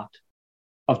heart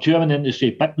of German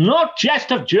industry, but not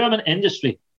just of German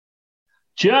industry.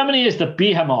 Germany is the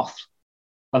behemoth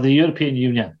of the European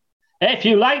Union. If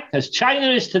you like, as China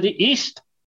is to the east,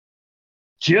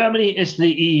 Germany is to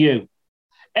the EU.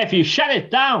 If you shut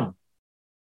it down,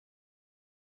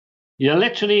 you're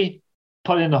literally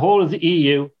putting the whole of the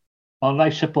EU on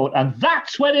life support. And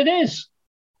that's what it is.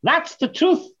 That's the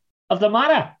truth of the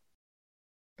matter.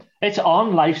 It's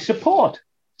on life support.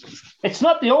 It's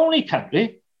not the only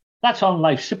country that's on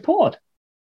life support.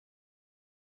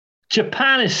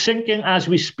 Japan is sinking as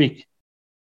we speak.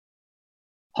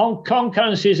 Hong Kong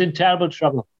currency is in terrible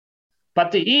trouble.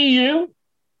 But the EU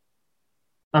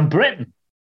and Britain,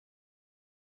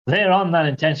 they're on that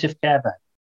intensive care bed.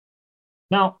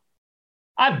 Now,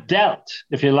 I've dealt,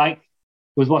 if you like,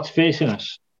 with what's facing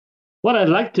us. What I'd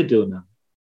like to do now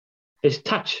is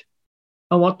touch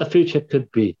on what the future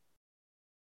could be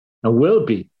and will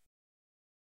be.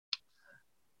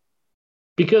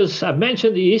 Because I've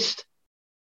mentioned the East,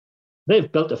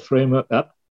 they've built a framework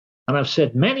up, and I've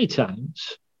said many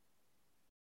times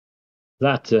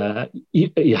that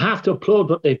you have to applaud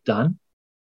what they've done.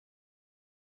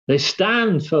 They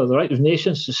stand for the right of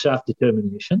nations to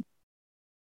self-determination.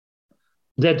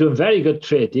 They're doing very good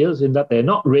trade deals in that they're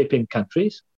not raping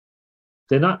countries.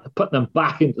 They're not putting them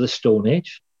back into the Stone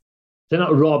Age. They're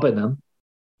not robbing them.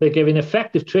 They're giving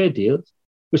effective trade deals,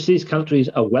 which these countries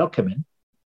are welcoming,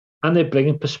 and they're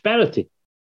bringing prosperity.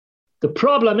 The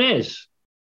problem is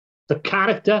the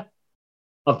character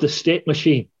of the state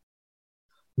machine.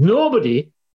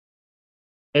 Nobody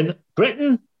in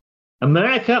Britain,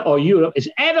 America, or Europe is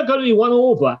ever going to be won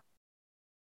over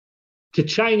to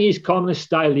Chinese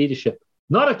communist-style leadership.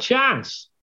 Not a chance.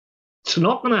 It's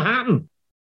not going to happen.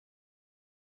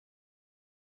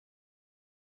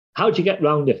 How do you get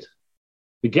round it?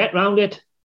 You get round it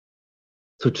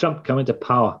through Trump coming to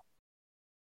power.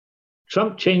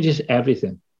 Trump changes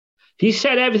everything. He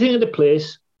set everything into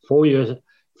place 4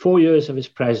 years of his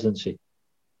presidency.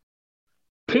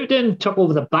 Putin took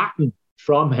over the baton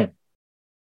from him.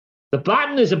 The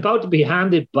baton is about to be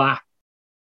handed back.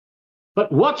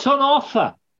 But what's on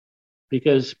offer?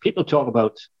 Because people talk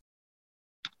about,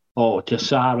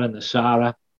 Jassara and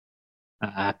Nassara,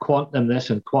 quantum this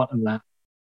and quantum that.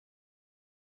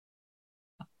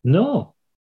 No.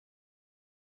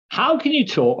 How can you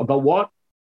talk about what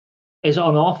is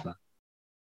on offer,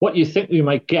 what you think we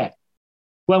might get,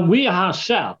 when we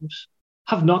ourselves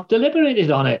have not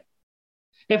deliberated on it?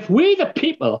 If we, the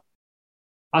people,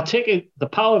 are taking the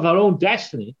power of our own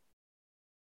destiny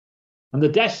and the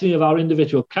destiny of our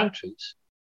individual countries,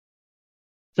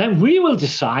 then we will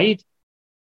decide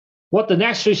what the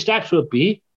necessary steps will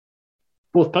be,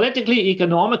 both politically,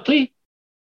 economically,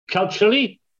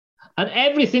 culturally, and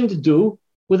everything to do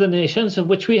with the nations of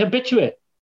which we habituate.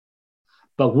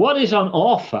 But what is on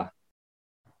offer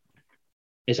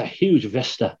is a huge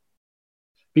vista.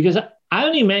 Because I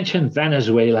only mentioned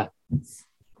Venezuela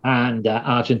and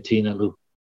Argentina, Lou.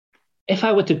 If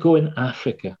I were to go in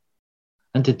Africa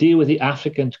and to deal with the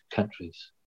African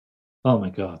countries, oh my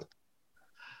God,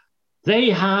 they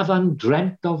have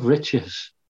undreamt of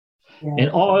riches in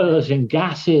oils, in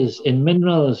gases, in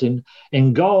minerals,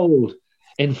 in gold,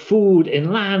 in food,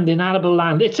 in land, in arable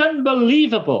land. It's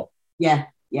unbelievable. Yeah.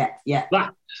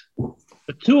 But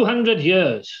for 200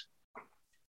 years,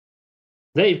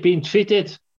 they've been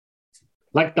treated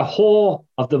like the whore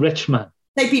of the rich man.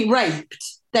 They've been raped.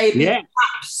 They've been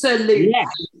absolutely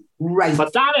raped.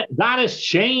 But that has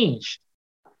changed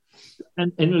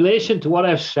in relation to what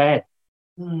I've said.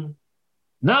 Mm.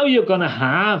 Now you're going to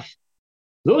have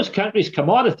those countries'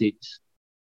 commodities,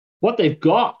 what they've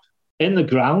got in the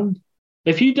ground.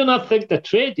 If you do not think that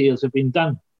trade deals have been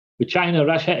done with China,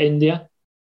 Russia, India,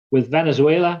 with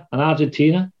Venezuela and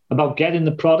Argentina about getting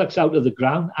the products out of the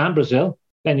ground, and Brazil,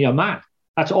 then you're mad.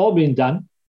 That's all been done,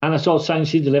 and it's all signed,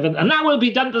 sealed, delivered. And that will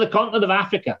be done to the continent of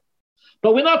Africa.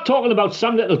 But we're not talking about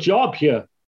some little job here.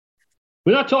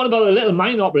 We're not talking about a little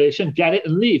mine operation, get it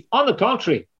and leave. On the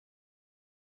contrary,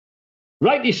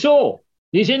 rightly so,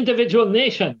 These individual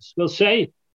nations will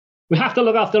say, we have to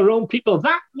look after our own people.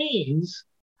 That means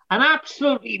an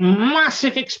absolutely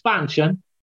massive expansion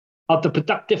of the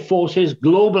productive forces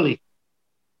globally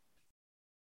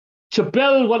to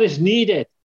build what is needed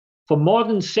for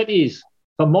modern cities,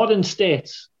 for modern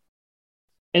states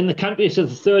in the countries of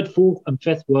the third, fourth, and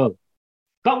fifth world.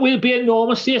 But we'll be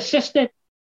enormously assisted.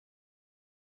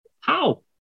 How?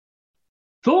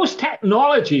 Those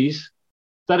technologies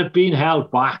that have been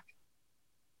held back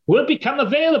will become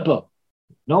available.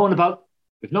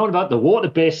 We've known about the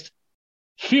water-based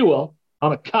fuel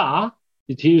on a car,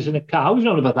 to use in a car. We've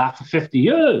known about that for 50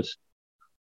 years.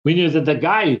 We knew that the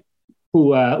guy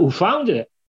who founded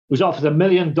it was offered $1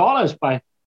 million by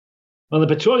one of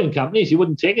the petroleum companies. He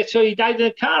wouldn't take it, so he died in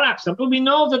a car accident. But we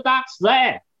know that that's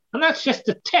there. And that's just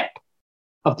the tip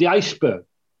of the iceberg.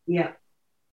 Yeah.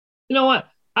 You know what?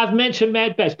 I've mentioned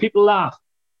medbeds. People laugh.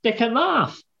 They can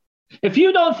laugh. If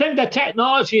you don't think that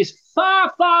technology is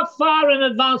far, far, far in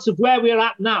advance of where we're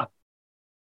at now,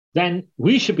 then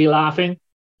we should be laughing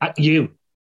at you.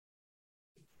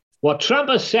 What Trump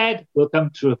has said will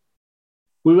come true.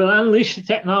 We will unleash the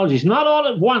technologies, not all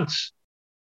at once,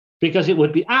 because it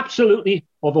would be absolutely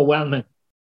overwhelming.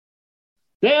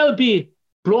 They'll be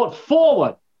brought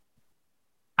forward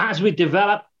as we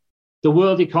develop the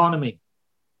world economy.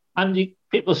 And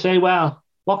people say, well,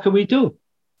 what can we do?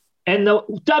 In the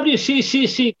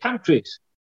WCCC countries,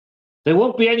 there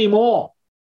won't be any more.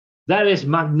 There is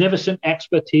magnificent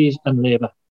expertise and labor.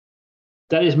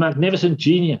 There is magnificent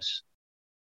genius.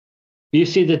 You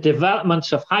see the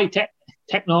developments of high-tech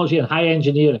technology and high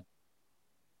engineering.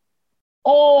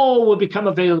 All will become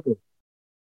available.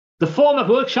 The former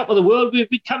workshop of the world will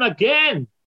become again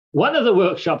one of the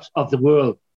workshops of the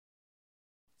world.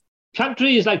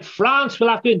 Countries like France will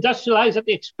have to industrialize at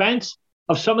the expense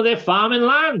of some of their farming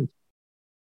land.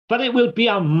 But it will be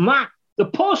a map. The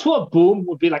post-war boom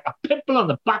will be like a pimple on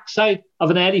the backside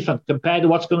of an elephant compared to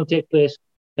what's going to take place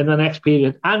in the next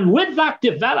period. And with that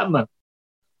development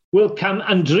will come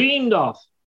undreamed of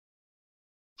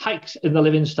hikes in the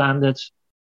living standards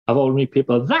of ordinary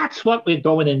people. That's what we're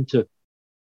going into.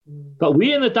 But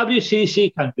we in the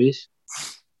WCC countries,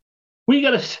 we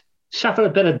got to suffer a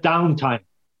bit of downtime.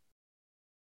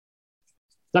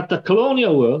 That the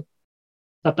colonial world,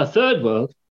 that the third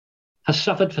world, has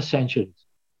suffered for centuries.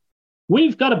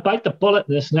 We've got to bite the bullet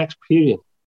in this next period.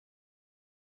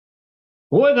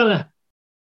 We've got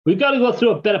to go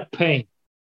through a bit of pain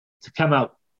to come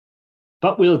out,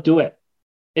 but we'll do it.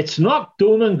 It's not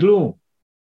doom and gloom,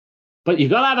 but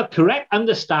you've got to have a correct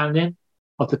understanding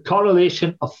of the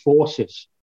correlation of forces.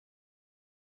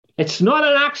 It's not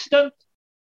an accident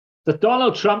that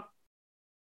Donald Trump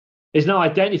is now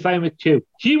identifying with Q.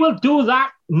 He will do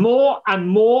that more and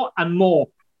more and more.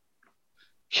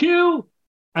 Q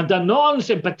and the Norns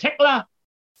in particular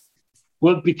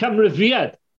will become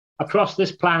revered across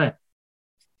this planet.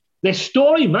 Their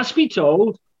story must be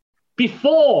told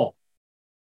before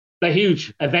the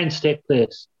huge events take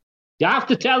place. You have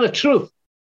to tell the truth.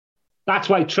 That's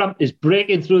why Trump is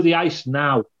breaking through the ice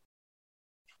now.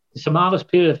 It's a marvelous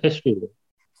period of history.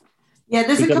 Yeah,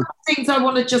 there's a couple of things I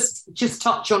want to just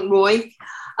touch on, Roy.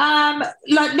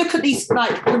 Like, look at these,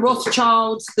 like the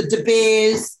Rothschilds, the De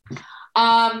Beers.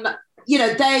 You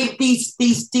know, these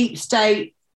deep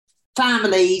state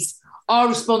families are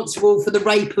responsible for the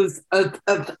rape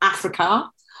of Africa.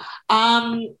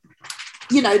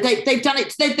 You know, they've done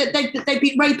it. They've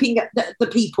been raping the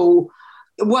people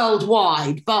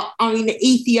worldwide. But I mean,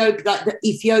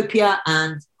 Ethiopia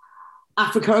and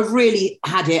Africa have really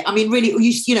had it. I mean, really,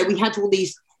 you know, we had all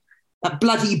these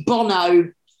bloody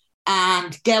Bono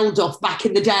and Geldof back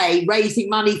in the day raising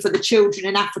money for the children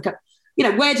in Africa. You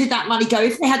know, where did that money go?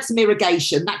 If they had some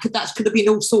irrigation, that could have been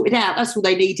all sorted out. That's all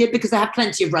they needed because they have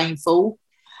plenty of rainfall,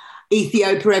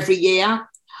 Ethiopia every year.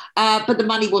 But the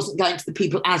money wasn't going to the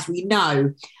people, as we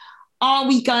know. Are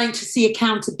we going to see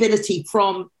accountability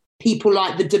from people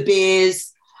like the De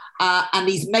Beers and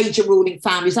these major ruling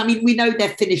families? I mean, we know they're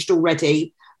finished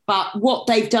already, but what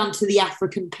they've done to the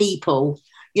African people,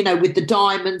 you know, with the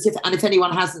diamonds, if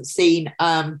anyone hasn't seen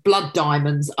Blood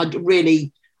Diamonds, I'd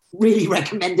really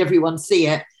recommend everyone see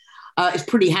it. It's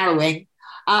pretty harrowing.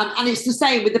 And it's the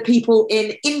same with the people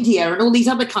in India and all these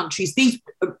other countries. These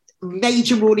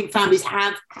major ruling families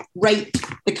have raped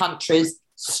the countries,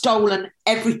 stolen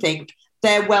everything,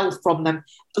 their wealth from them.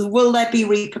 Will there be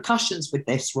repercussions with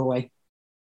this, Roy?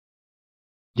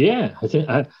 Yeah,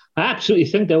 I absolutely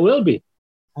think there will be.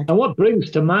 Okay. And what brings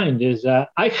to mind is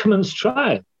Eichmann's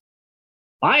trial.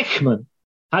 Eichmann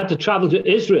had to travel to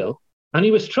Israel and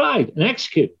he was tried and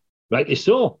executed, rightly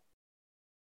so.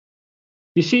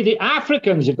 You see, the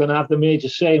Africans are going to have the major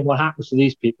say in what happens to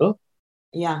these people.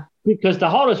 Yeah. Because the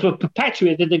horrors were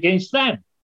perpetuated against them.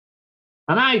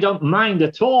 And I don't mind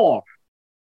at all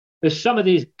if some of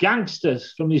these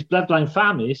gangsters from these bloodline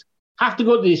families have to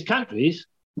go to these countries,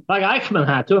 like Eichmann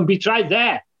had to, and be tried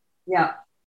there. Yeah.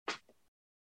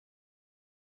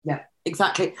 Yeah,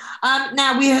 exactly.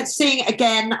 Now we are seeing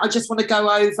again, I just want to go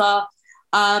over,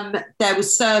 there were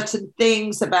certain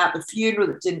things about the funeral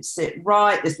that didn't sit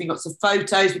right. There's been lots of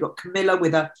photos. We've got Camilla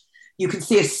with you can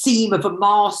see a seam of a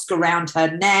mask around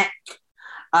her neck,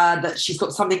 that she's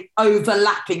got something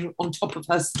overlapping on top of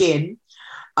her skin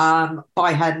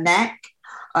by her neck.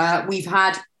 We've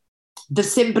had the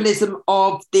symbolism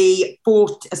of the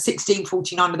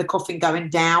 1649 with the coffin going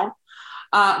down.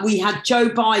 We had Joe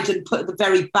Biden put at the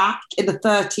very back in the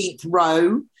 13th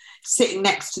row, sitting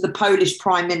next to the Polish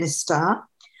Prime Minister.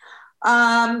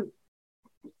 The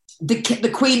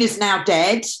Queen is now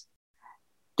dead.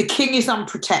 The King is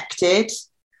unprotected.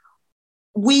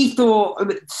 We thought,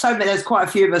 there's quite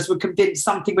a few of us were convinced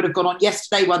something would have gone on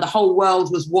yesterday where the whole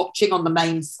world was watching on the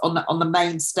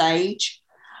main stage.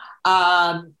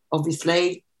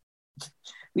 Obviously,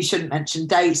 we shouldn't mention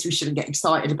dates. We shouldn't get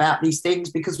excited about these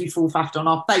things because we fall flat on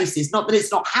our faces. Not that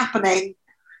it's not happening.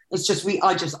 It's just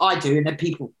I do, and then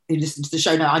people who listen to the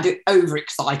show know I do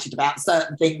overexcited about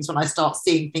certain things when I start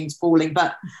seeing things falling.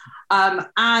 But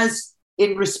as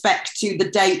in respect to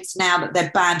the dates now that they're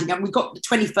banding, and we've got the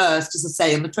 21st, as I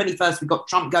say, on the 21st, we've got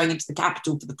Trump going into the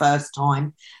Capitol for the first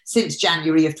time since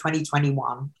January of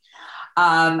 2021.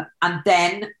 And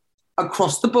then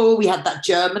across the board, we had that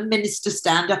German minister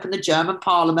stand up in the German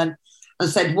parliament and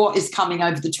said what is coming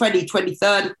over the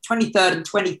 23rd and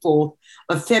 24th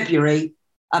of February,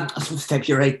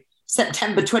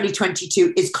 September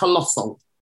 2022 is colossal.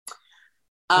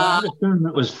 I understand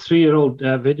that was 3-year-old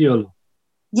video.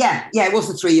 Yeah, it was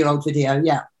a 3-year-old video,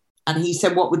 yeah. And he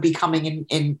said what would be coming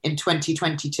in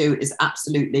 2022 is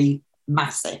absolutely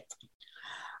massive.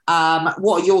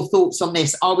 What are your thoughts on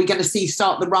this? Are we going to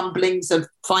start the rumblings of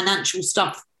financial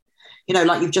stuff,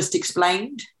 like you've just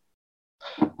explained?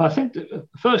 I think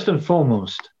first and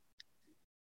foremost,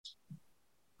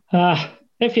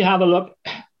 if you have a look,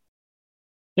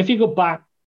 if you go back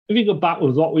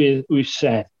with what we've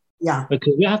said, yeah,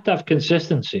 because we have to have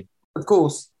consistency, of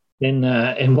course,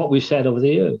 in what we said over the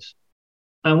years,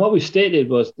 and what we stated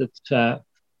was that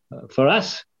for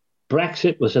us,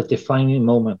 Brexit was a defining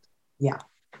moment. Yeah,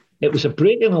 it was a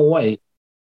breaking away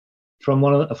from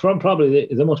probably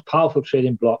the most powerful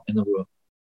trading bloc in the world.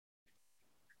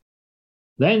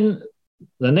 Then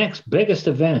the next biggest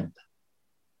event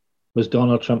was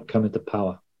Donald Trump coming to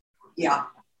power. Yeah.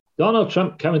 Donald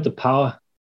Trump coming to power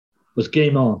was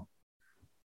game on.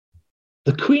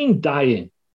 The Queen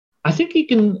dying. I think he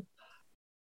can...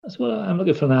 That's what I'm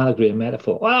looking for, an allegory, a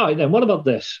metaphor. All right, then, what about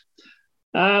this?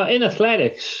 In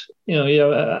athletics,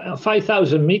 you're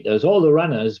 5,000 meters, all the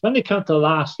runners, when they come to the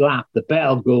last lap, the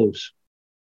bell goes.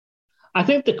 I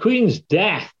think the Queen's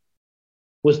death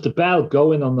was the bell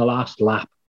going on the last lap.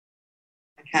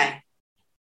 Okay.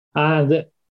 And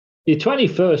the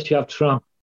 21st, you have Trump.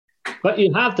 But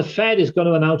you have the Fed is going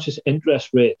to announce its interest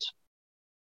rates.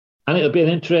 And it'll be an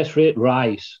interest rate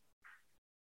rise.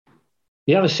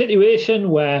 You have a situation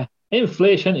where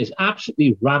inflation is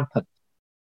absolutely rampant,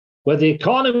 where the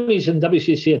economies in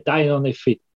WCC are dying on their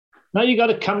feet. Now you've got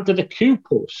to come to the Q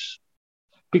posts,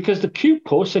 because the Q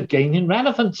posts are gaining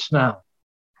relevance now.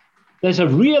 There's a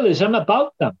realism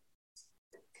about them.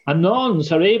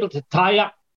 Anons are able to tie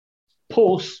up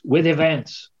posts with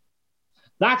events.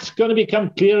 That's going to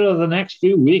become clearer over the next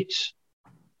few weeks.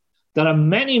 There are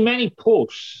many, many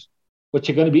posts which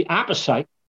are going to be apposite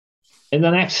in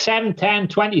the next 7, 10,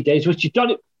 20 days, which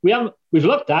we've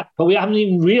looked at, but we haven't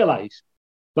even realized.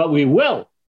 But we will.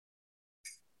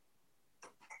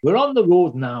 We're on the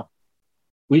road now.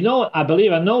 I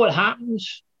know what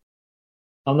happens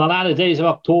on the latter days of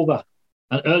October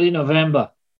and early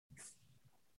November.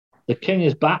 The King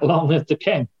is back, long live the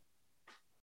King.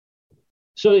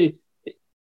 So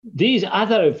these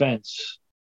other events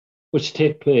which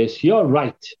take place, you're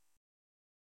right.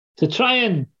 To try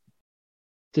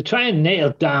and nail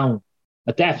down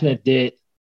a definite date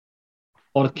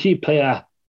or a key player,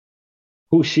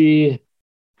 who's she,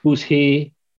 who's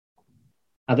he,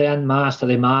 are they unmasked, are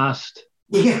they masked?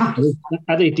 Yeah.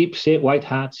 Are they deep state white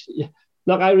hats?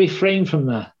 Look, I refrain from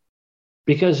that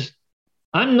because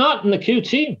I'm not in the Q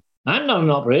team. I'm not an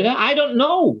operator. I don't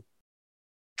know.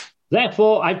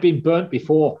 Therefore, I've been burnt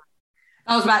before.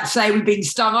 I was about to say we've been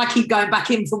stung. I keep going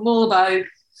back in for more, though.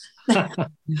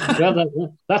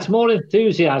 Well, that's more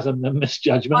enthusiasm than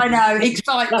misjudgment. I know,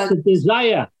 excitement. That's a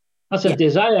desire. That's a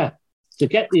desire to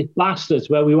get these bastards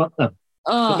where we want them.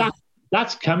 Oh. But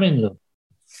that's coming, though.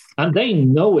 And they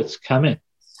know it's coming.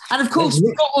 And of course,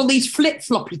 we've got all these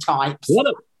flip-floppy types.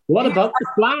 What about the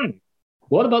flag?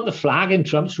 What about the flag in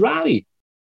Trump's rally?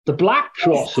 The black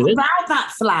crosses. What about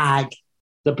that flag?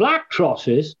 The black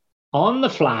crosses on the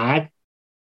flag.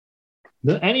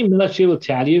 Any military will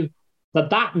tell you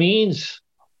that means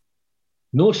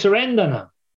no surrender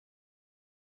now.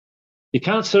 You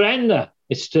can't surrender.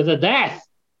 It's to the death.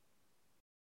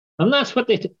 And that's what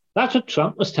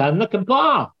Trump was telling the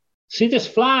cabal. See this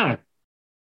flag?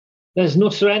 There's no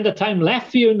surrender time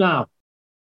left for you now.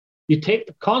 You take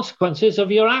the consequences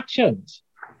of your actions.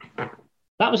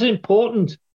 That was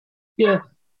important.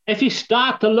 If you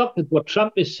start to look at what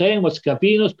Trump is saying, what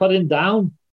Scavino's putting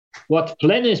down, what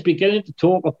Flynn is beginning to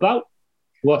talk about,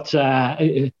 what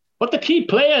the key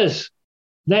players,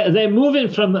 they're moving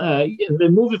from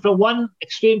one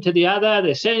extreme to the other.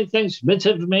 They're saying things,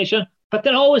 misinformation, but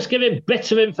they're always giving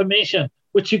bits of information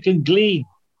which you can glean,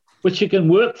 which you can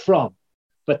work from.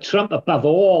 But Trump, above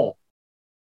all,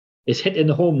 is hitting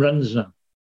the home runs now.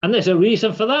 And there's a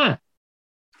reason for that.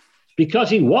 Because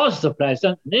he was the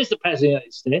president and is the president of the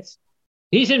United States,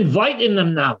 he's inviting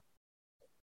them now.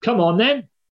 Come on then.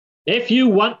 If you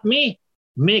want me,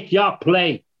 make your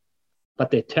play. But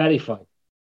they're terrified.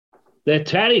 They're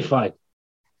terrified.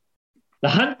 The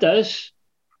hunters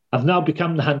have now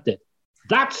become the hunted.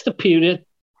 That's the period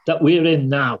that we're in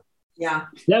now. Yeah.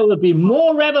 There will be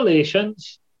more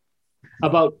revelations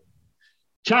about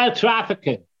child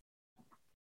trafficking,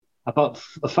 about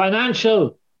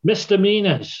financial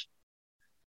misdemeanors,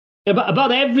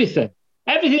 about everything.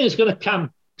 Everything is going to come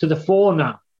to the fore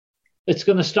now. It's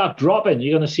going to start dropping.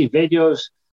 You're going to see videos.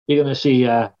 You're going to see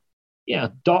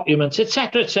documents,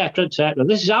 etc., etc., etc.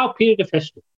 This is our period of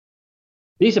history.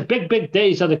 These are big, big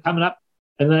days that are coming up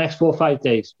in the next 4 or 5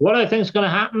 days. What do I think is going to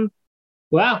happen?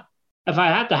 Well, if I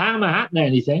had to hang my hat on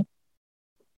anything,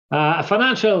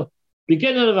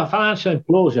 beginning of a financial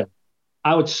implosion,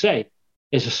 I would say,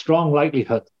 is a strong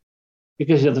likelihood.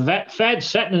 Because of the Fed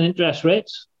setting interest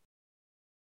rates,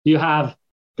 you have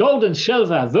gold and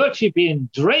silver virtually being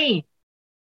drained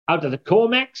out of the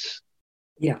COMEX,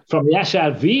 from the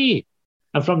SLV,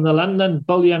 and from the London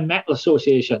Bullion Metal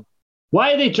Association.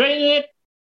 Why are they draining it?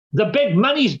 The big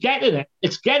money's getting it.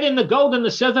 It's getting the gold and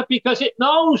the silver because it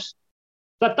knows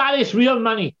that is real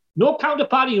money. No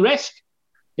counterparty risk.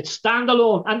 It's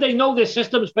standalone. And they know their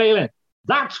system's failing.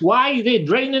 That's why they're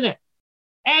draining it.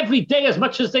 Every day as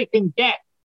much as they can get.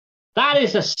 That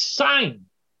is a sign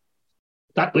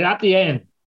that we're at the end.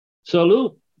 So,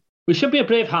 Lou, we should be a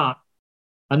brave heart.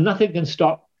 And nothing can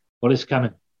stop what is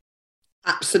coming.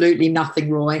 Absolutely nothing,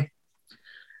 Roy.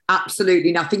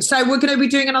 Absolutely nothing. So we're going to be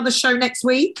doing another show next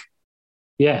week?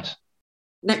 Yes.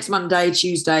 Next Monday,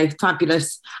 Tuesday.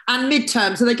 Fabulous. And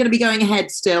midterms, are they going to be going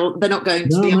ahead still? They're not going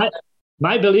to be.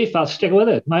 My belief, I'll stick with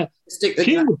it. Stick with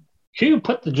that. Q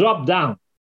put the drop down.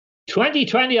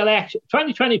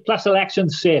 2020 plus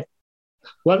elections safe.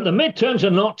 Well, the midterms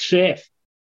are not safe.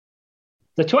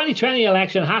 The 2020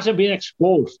 election hasn't been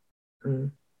exposed.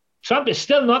 Trump is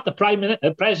still not the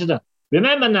president.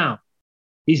 Remember now,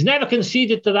 he's never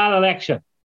conceded to that election.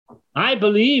 I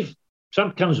believe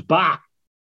Trump comes back.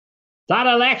 That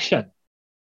election,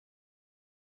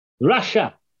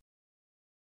 Russia,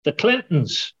 the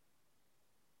Clintons,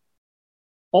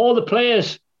 all the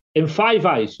players in Five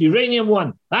Eyes, Uranium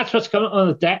One, that's what's coming on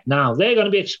the deck now. They're going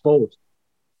to be exposed.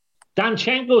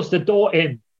 Danchenko's the door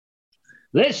in.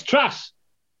 Liz Truss,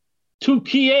 2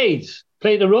 key aides,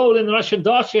 played a role in the Russian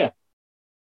dossier.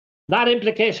 That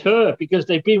implicates her because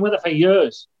they've been with her for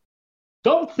years.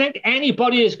 Don't think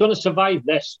anybody is going to survive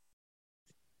this.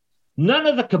 None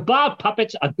of the cabal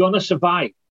puppets are going to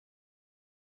survive.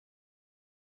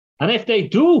 And if they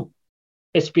do,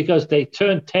 it's because they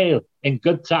turn tail in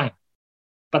good time.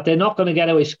 But they're not going to get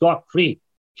away scot-free.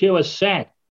 Q has said,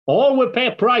 all will pay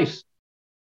a price,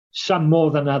 some more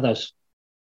than others.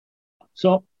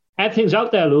 So everything's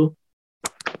out there, Lou.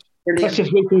 Brilliant. Let's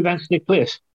just wait for events to take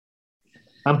place.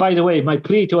 And by the way, my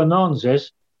plea to Anons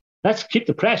is, let's keep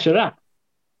the pressure up.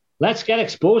 Let's get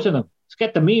exposing them. Let's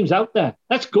get the memes out there.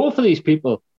 Let's go for these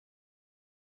people.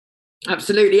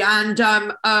 Absolutely. And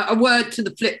a word to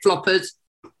the flip-floppers.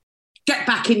 Get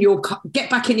back in your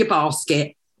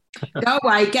basket. Go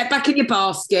away, get back in your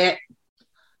basket.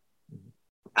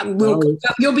 And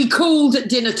you'll be called at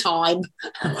dinner time.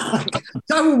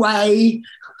 Go away.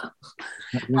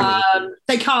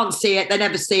 They can't see it. They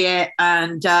never see it.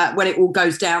 And when it all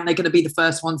goes down, they're going to be the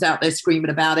first ones out there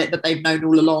screaming about it that they've known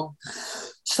all along.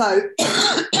 So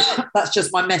that's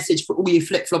just my message for all you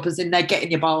flip-floppers in there. Get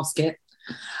in your basket.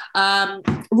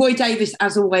 Roy Davies,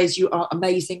 as always, you are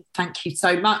amazing. Thank you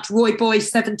so much. Roy Boy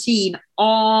 17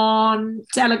 on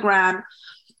Telegram.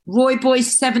 Roy Boy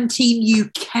 17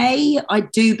 UK, I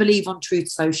do believe, on Truth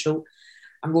Social,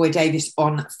 and Roy Davies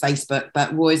on Facebook,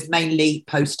 but Roy's mainly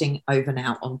posting over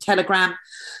now on Telegram.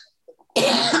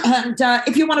 And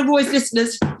if you're one of Roy's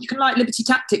listeners, you can like Liberty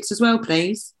Tactics as well,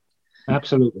 please.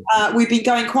 Absolutely. We've been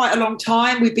going quite a long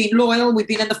time. We've been loyal. We've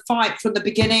been in the fight from the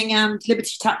beginning, and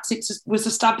Liberty Tactics was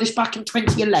established back in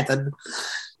 2011.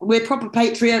 We're proper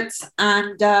patriots,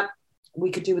 and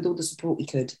we could do with all the support we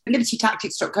could.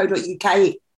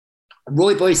 libertytactics.co.uk,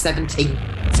 Roy Boy 17.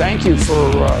 Thank you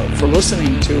for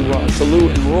listening to Lou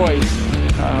and Roy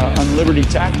on Liberty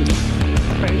Tactics.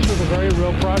 Faced with a very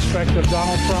real prospect of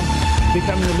Donald Trump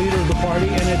becoming the leader of the party,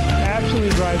 and it absolutely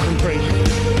drives them crazy.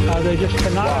 They just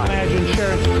cannot imagine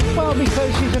sharing. Well,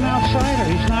 because he's an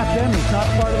outsider. He's not them. He's not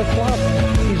part of the club.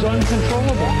 He's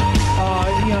uncontrollable.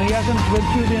 He hasn't been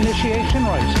through the initiation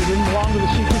rites. He didn't belong to the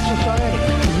secret society.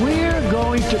 We're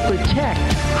going to protect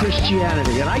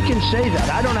Christianity, and I can say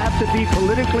that. I don't have to be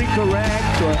politically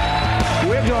correct.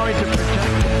 We're going to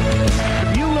protect it.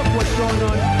 If you look what's going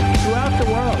on throughout the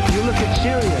world, you look at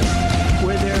Syria,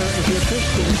 where if you're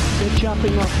Christian, they're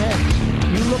chopping off heads.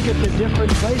 You look at the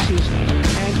different places,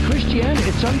 and Christianity,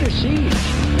 it's under siege.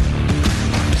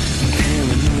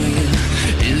 Paranoia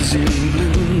is in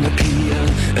bloom,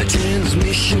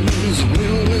 transmissions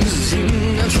will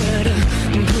resume. I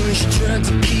try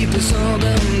to keep us all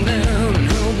down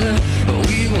and hold out.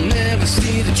 We will never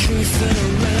see the truth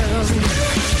around.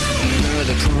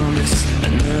 Another promise,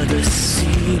 another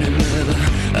scene,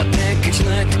 a package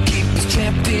like to keep us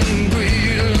trapped in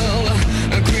greed.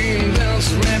 A green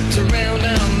belts wrapped around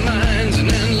our minds, an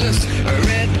endless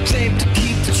red tape to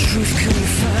keep the truth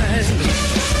confined.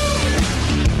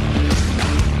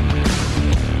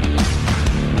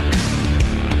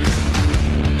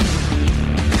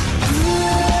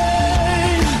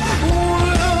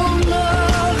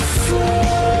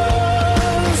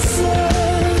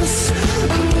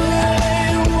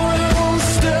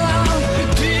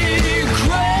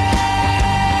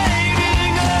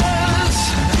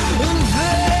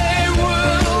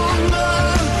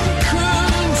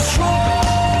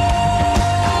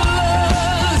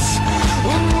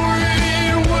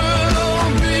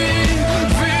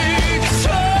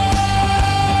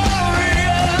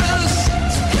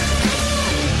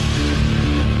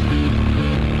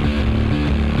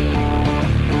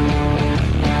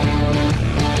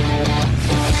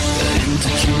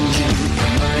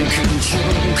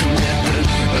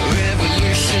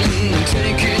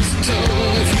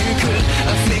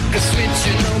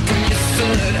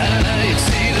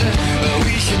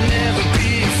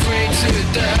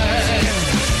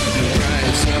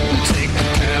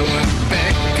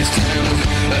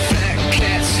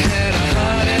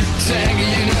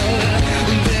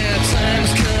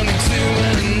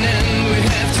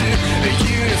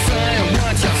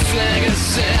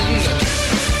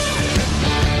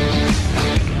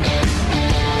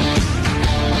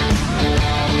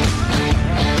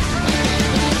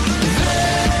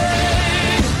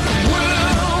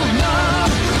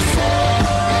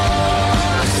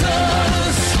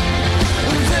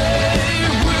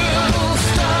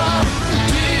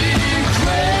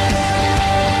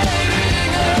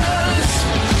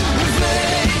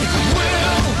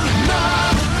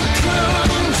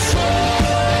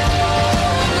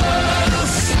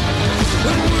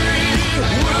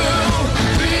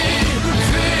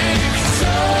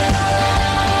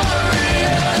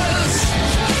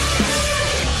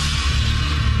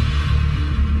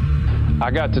 I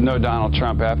got to know Donald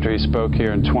Trump after he spoke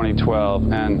here in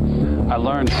 2012, and I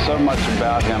learned so much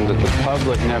about him that the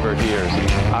public never hears.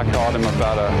 I called him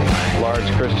about a large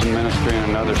Christian ministry in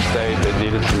another state that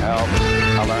needed some help.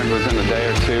 I learned within a day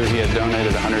or two he had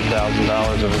donated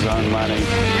 $100,000 of his own money.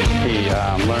 He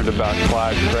learned about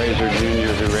Clyde Frazier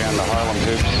Jr., who ran the Harlem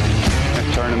Hoops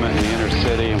tournament in the inner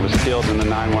city and was killed in the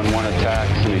 9/11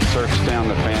 attacks, and he searched down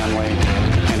the family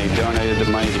and he donated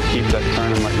the money to keep that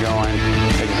tournament going.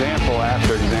 Example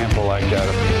after example like that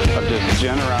of just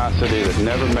generosity that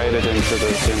never made it into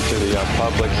the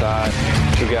public's eye.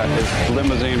 We got his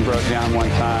limousine broke down one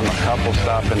time. A couple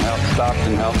stopped and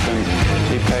helped him.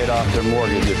 He paid off their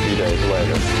mortgage a few days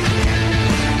later.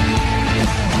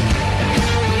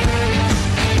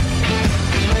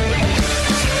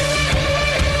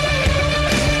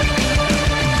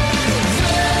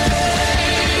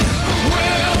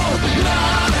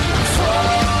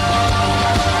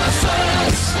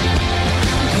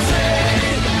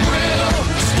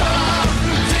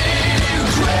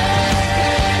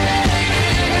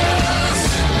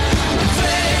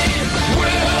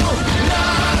 Will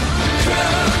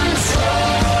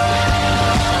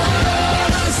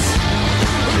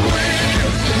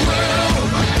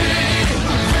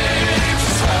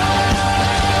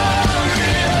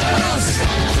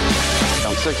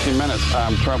 15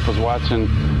 minutes, Trump was watching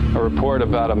a report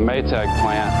about a Maytag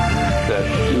plant that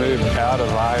moved out of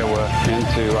Iowa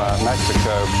into Mexico.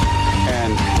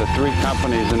 And the 3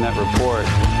 companies in that report,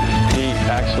 he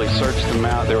actually searched them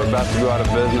out. They were about to go out of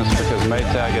business because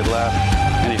Maytag had left,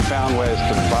 and he found ways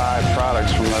to buy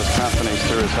products from those companies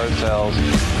through his hotels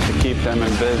to keep them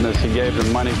in business. He gave the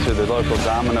money to the local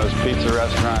Domino's pizza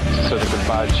restaurant so they could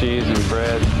buy cheese and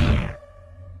bread.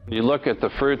 You look at the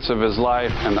fruits of his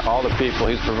life and all the people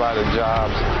he's provided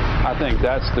jobs, I think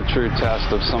that's the true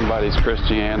test of somebody's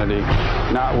Christianity,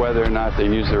 not whether or not they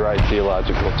use the right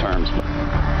theological terms.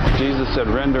 Jesus said,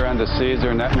 render unto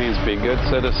Caesar, and that means be good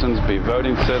citizens, be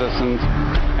voting citizens.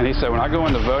 And he said, when I go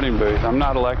in the voting booth, I'm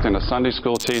not electing a Sunday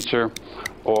school teacher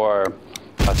or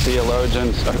a theologian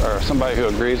or somebody who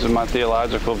agrees with my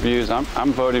theological views.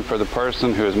 I'm voting for the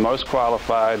person who is most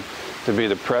qualified to be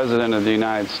the President of the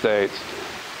United States.